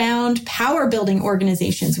year-round power building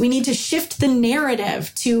organizations. We need to shift the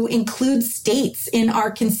narrative to include states in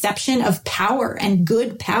our conception of power and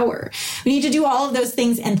good power. We need to do all of those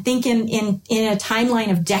things and think in a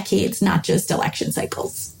timeline of decades, not just election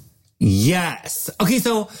cycles. Yes. Okay,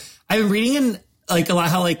 so I've been reading in like a lot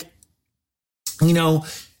how like, you know,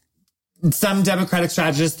 some Democratic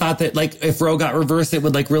strategists thought that like if Roe got reversed, it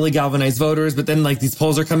would like really galvanize voters. But then like these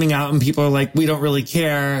polls are coming out and people are like, we don't really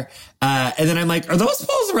care. And then I'm like, are those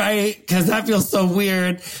polls right? Because that feels so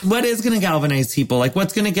weird. What is going to galvanize people? Like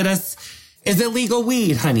what's going to get us? Is it legal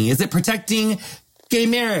weed, honey? Is it protecting gay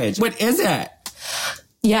marriage? What is it?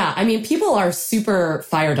 Yeah, I mean, people are super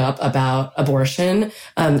fired up about abortion.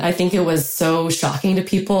 I think it was so shocking to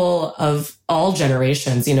people of all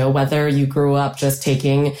generations, you know, whether you grew up just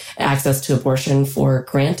taking access to abortion for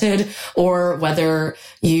granted or whether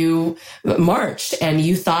you marched and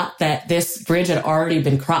you thought that this bridge had already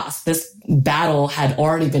been crossed. This battle had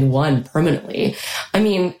already been won permanently. I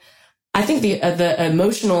mean, I think the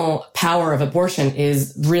emotional power of abortion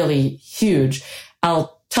is really huge.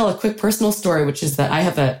 I'll tell a quick personal story, which is that I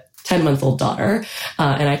have a 10-month-old daughter,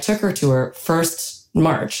 and I took her to her first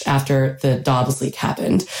march after the Dobbs leak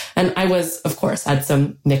happened. And I was, of course, had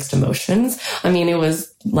some mixed emotions. I mean, it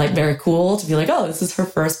was like very cool to be like, oh, this is her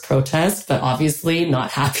first protest, but obviously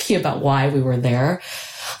not happy about why we were there.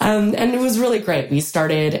 And it was really great. We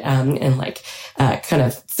started in like kind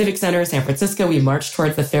of Civic Center, San Francisco. We marched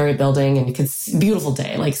towards the Ferry Building and you could see, beautiful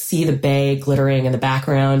day, like see the bay glittering in the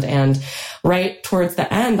background. And right towards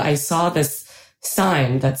the end, I saw this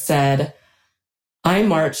sign that said, I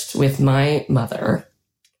marched with my mother.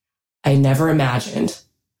 I never imagined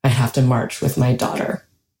I'd have to march with my daughter.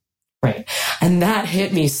 Right. And that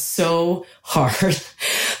hit me so hard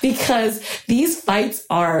because these fights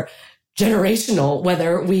are generational,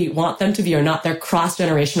 whether we want them to be or not. They're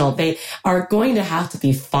cross-generational. They are going to have to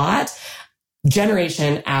be fought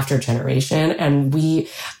generation after generation. And we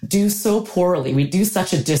do so poorly. We do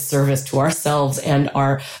such a disservice to ourselves and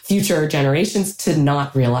our future generations to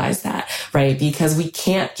not realize that, right? Because we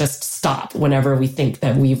can't just stop whenever we think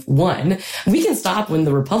that we've won. We can stop when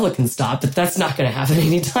the Republicans stop, but that's not going to happen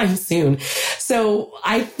anytime soon. So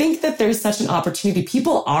I think that there's such an opportunity.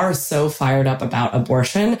 People are so fired up about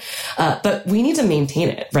abortion, but we need to maintain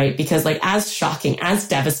it, right? Because like as shocking, as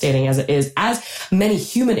devastating as it is, as many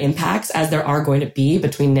human impacts as there are going to be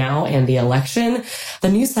between now and the election, the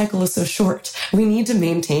news cycle is so short. We need to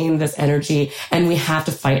maintain this energy and we have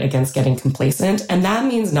to fight against getting complacent. And that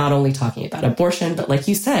means not only talking about abortion, but like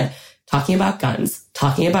you said, talking about guns,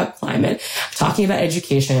 talking about climate, talking about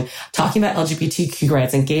education, talking about LGBTQ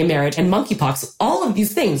rights and gay marriage and monkeypox, all of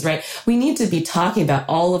these things, right? We need to be talking about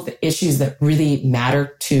all of the issues that really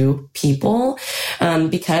matter to people.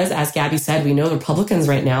 Because as Gabby said, we know the Republicans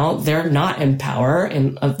right now, they're not in power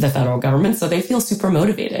in the federal government. So they feel super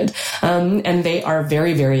motivated. And they are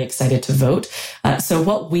very, very excited to vote. So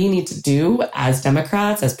what we need to do as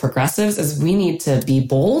Democrats, as progressives, is we need to be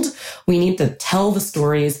bold. We need to tell the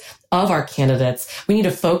stories of our candidates. We need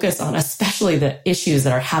to focus on especially the issues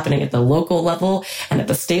that are happening at the local level and at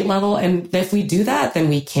the state level. And if we do that, then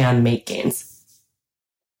we can make gains.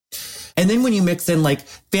 And then when you mix in like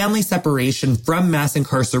family separation from mass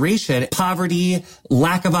incarceration, poverty,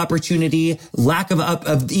 lack of opportunity, lack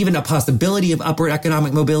of even a possibility of upward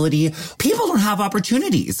economic mobility, people don't have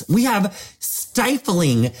opportunities. We have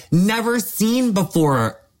stifling, never seen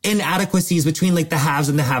before inadequacies between like the haves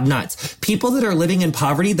and the have-nots. People that are living in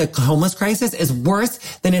poverty, the homeless crisis is worse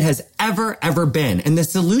than it has ever been. And the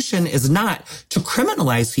solution is not to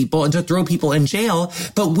criminalize people and to throw people in jail,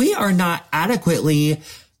 but we are not adequately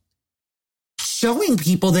showing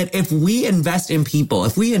people that if we invest in people,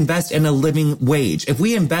 if we invest in a living wage, if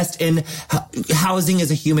we invest in housing as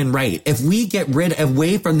a human right, if we get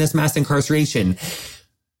away from this mass incarceration,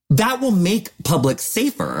 that will make public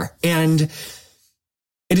safer. And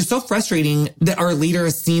it is so frustrating that our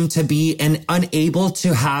leaders seem to be unable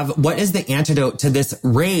to have what is the antidote to this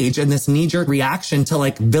rage and this knee-jerk reaction to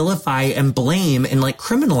like vilify and blame and like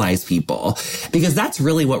criminalize people, because that's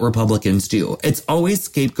really what Republicans do. It's always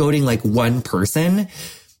scapegoating like one person.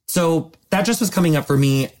 So that just was coming up for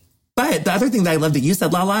me. But the other thing that I love that you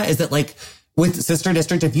said, Lala, is that like with Sister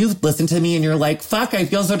District, if you've listened to me and you're like, fuck, I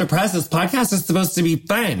feel so depressed. This podcast is supposed to be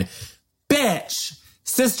fun. Bitch.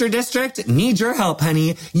 Sister District, need your help,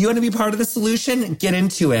 honey. You want to be part of the solution? Get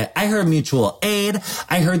into it. I heard mutual aid.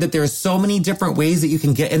 I heard that there's so many different ways that you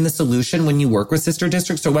can get in the solution when you work with Sister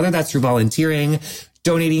District. So whether that's through volunteering,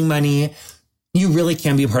 donating money, you really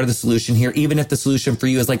can be a part of the solution here, even if the solution for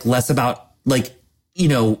you is like less about like, you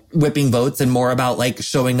know, whipping votes and more about like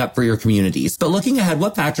showing up for your communities. But looking ahead,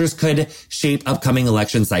 what factors could shape upcoming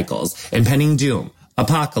election cycles? Impending doom,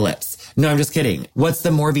 apocalypse. No, I'm just kidding. What's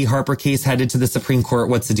the Moore v. Harper case headed to the Supreme Court?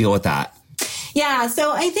 What's the deal with that? Yeah,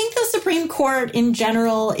 so I think the Supreme Court in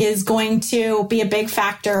general is going to be a big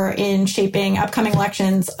factor in shaping upcoming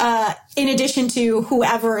elections, in addition to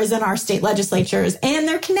whoever is in our state legislatures, and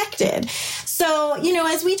they're connected. So, you know,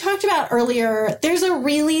 as we talked about earlier, there's a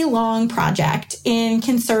really long project in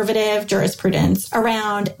conservative jurisprudence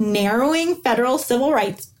around narrowing federal civil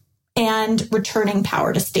rights and returning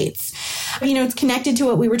power to states. You know, it's connected to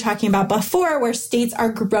what we were talking about before, where states are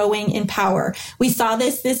growing in power. We saw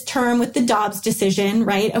this term with the Dobbs decision,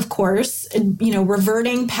 right? Of course, you know,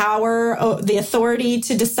 reverting power, the authority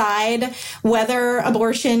to decide whether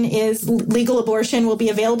legal abortion will be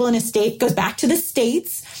available in a state goes back to the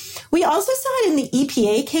states. We also saw it in the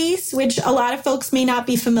EPA case, which a lot of folks may not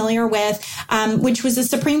be familiar with, which was a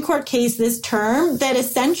Supreme Court case this term that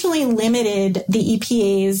essentially limited the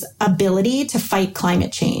EPA's ability to fight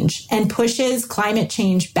climate change and pushes climate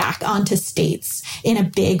change back onto states in a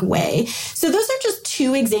big way. So those are just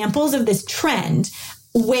two examples of this trend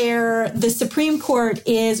where the Supreme Court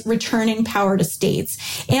is returning power to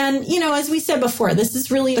states. And, you know, as we said before, this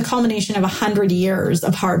is really the culmination of 100 years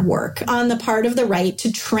of hard work on the part of the right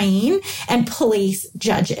to train and police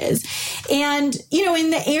judges. And, you know, in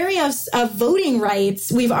the area of voting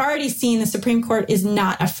rights, we've already seen the Supreme Court is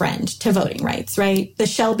not a friend to voting rights, right? The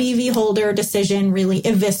Shelby v. Holder decision really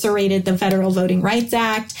eviscerated the Federal Voting Rights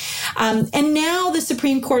Act. And now the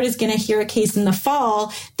Supreme Court is going to hear a case in the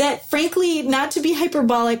fall that, frankly, not to be hyperbolic,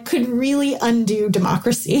 could really undo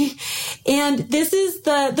democracy. And this is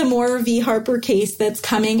the Moore v. Harper case that's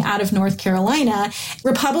coming out of North Carolina.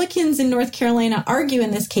 Republicans in North Carolina argue in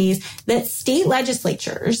this case that state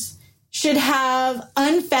legislatures should have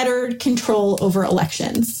unfettered control over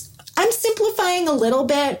elections. I'm simplifying a little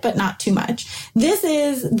bit, but not too much. This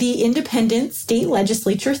is the independent state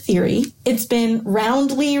legislature theory. It's been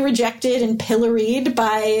roundly rejected and pilloried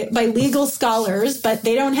by legal scholars, but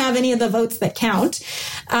they don't have any of the votes that count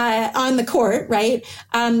on the court, right?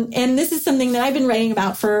 And this is something that I've been writing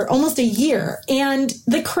about for almost a year. And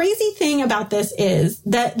the crazy thing about this is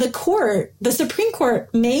that the Supreme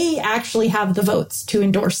Court may actually have the votes to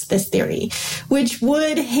endorse this theory, which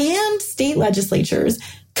would hand state legislatures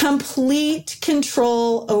complete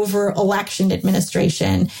control over election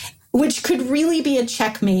administration, which could really be a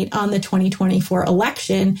checkmate on the 2024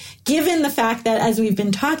 election, given the fact that, as we've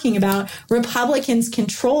been talking about, Republicans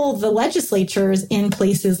control the legislatures in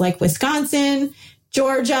places like Wisconsin,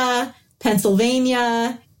 Georgia,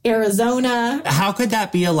 Pennsylvania, Arizona. How could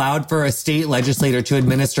that be allowed for a state legislator to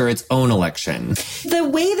administer its own election? The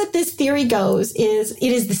way that this theory goes is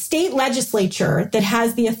it is the state legislature that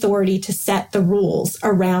has the authority to set the rules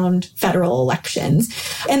around federal elections.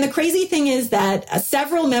 And the crazy thing is that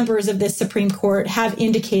several members of this Supreme Court have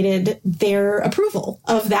indicated their approval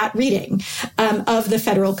of that reading of the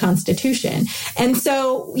federal Constitution. And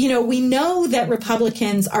so, you know, we know that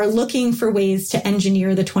Republicans are looking for ways to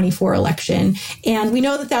engineer the 24 election. And we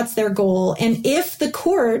know that that's their goal. And if the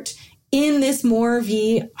court in this Moore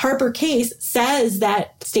v. Harper case says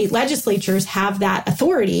that state legislatures have that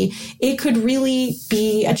authority, it could really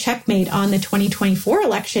be a checkmate on the 2024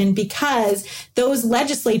 election, because those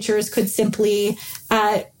legislatures could simply,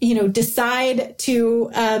 decide to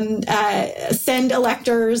send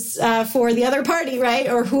electors for the other party, right?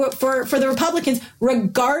 Or for the Republicans,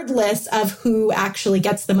 regardless of who actually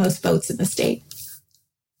gets the most votes in the state.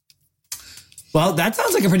 Well, that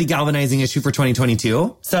sounds like a pretty galvanizing issue for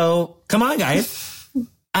 2022. So come on, guys.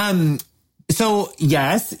 So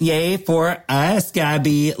yes, yay for us,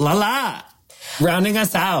 Gabby. La la. Rounding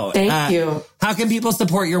us out. Thank you. How can people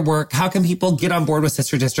support your work? How can people get on board with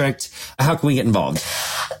Sister District? How can we get involved?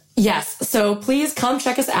 Yes. So please come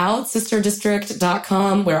check us out,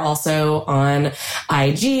 sisterdistrict.com. We're also on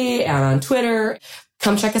IG and on Twitter.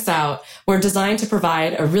 Come check us out. We're designed to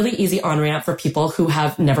provide a really easy on-ramp for people who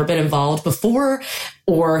have never been involved before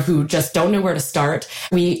or who just don't know where to start.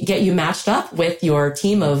 We get you matched up with your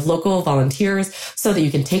team of local volunteers so that you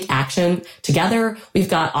can take action together. We've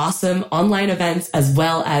got awesome online events, as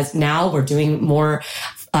well as now we're doing more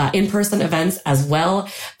in-person events as well.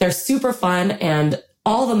 They're super fun, and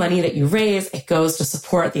all the money that you raise, it goes to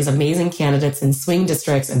support these amazing candidates in swing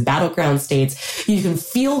districts and battleground states. You can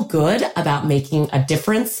feel good about making a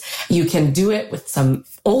difference. You can do it with some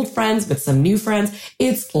old friends, with some new friends.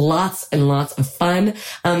 It's lots and lots of fun.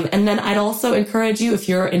 And then I'd also encourage you, if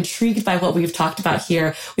you're intrigued by what we've talked about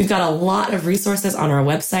here, we've got a lot of resources on our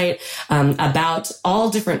website about all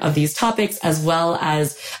different of these topics, as well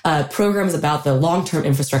as programs about the long-term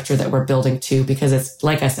infrastructure that we're building too, because it's,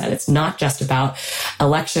 like I said, it's not just about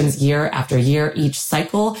elections year after year, each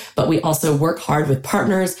cycle, but we also work hard with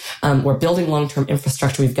partners. We're building long-term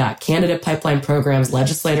infrastructure. We've got candidate pipeline programs,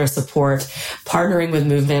 legislator support, partnering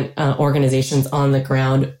with movement organizations on the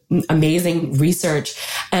ground, amazing research.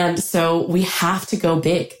 And so we have to go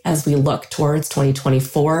big as we look towards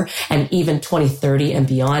 2024 and even 2030 and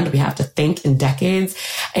beyond. We have to think in decades.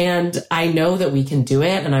 And I know that we can do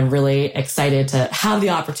it. And I'm really excited to have the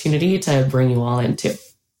opportunity to bring you all in too.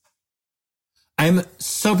 I'm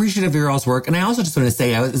so appreciative of your all's work. And I also just want to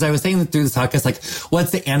say, as I was saying through this podcast, like, what's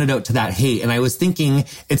the antidote to that hate? And I was thinking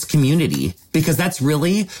it's community, because that's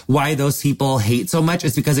really why those people hate so much,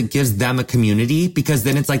 is because it gives them a community, because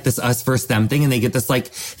then it's like this us versus them thing and they get this like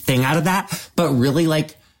thing out of that. But really,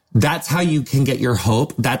 like, that's how you can get your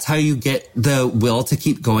hope. That's how you get the will to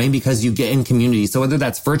keep going, because you get in community. So whether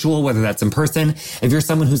that's virtual, whether that's in person, if you're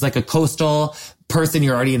someone who's like a coastal person,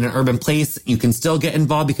 you're already in an urban place, you can still get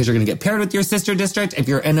involved because you're going to get paired with your sister district. If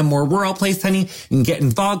you're in a more rural place, honey, you can get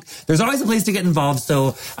involved. There's always a place to get involved.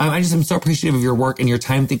 So I just am so appreciative of your work and your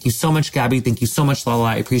time. Thank you so much, Gabby. Thank you so much, Lala.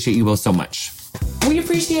 I appreciate you both so much. We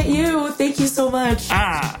appreciate you. Thank you so much.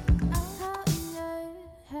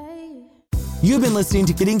 You've been listening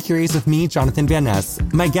to Getting Curious with me, Jonathan Van Ness.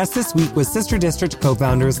 My guest this week was Sister District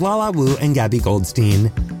co-founders Lala Wu and Gabby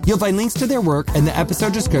Goldstein. You'll find links to their work in the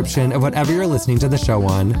episode description of whatever you're listening to the show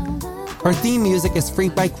on. Our theme music is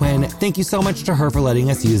Freak by Quinn. Thank you so much to her for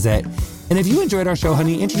letting us use it. And if you enjoyed our show,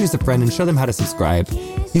 honey, introduce a friend and show them how to subscribe.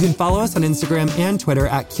 You can follow us on Instagram and Twitter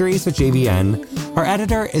at CuriousWithJVN. Our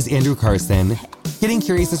editor is Andrew Carson. Getting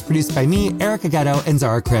Curious is produced by me, Erica Ghetto, and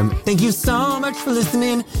Zara Krim. Thank you so much for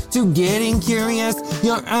listening to Getting Curious.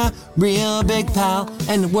 You're a real big pal,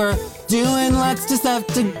 and we're doing lots of stuff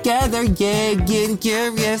together. Yeah, getting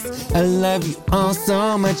curious. I love you all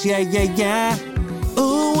so much. Yeah, yeah, yeah.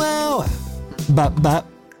 Ooh, wow.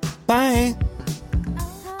 Bye.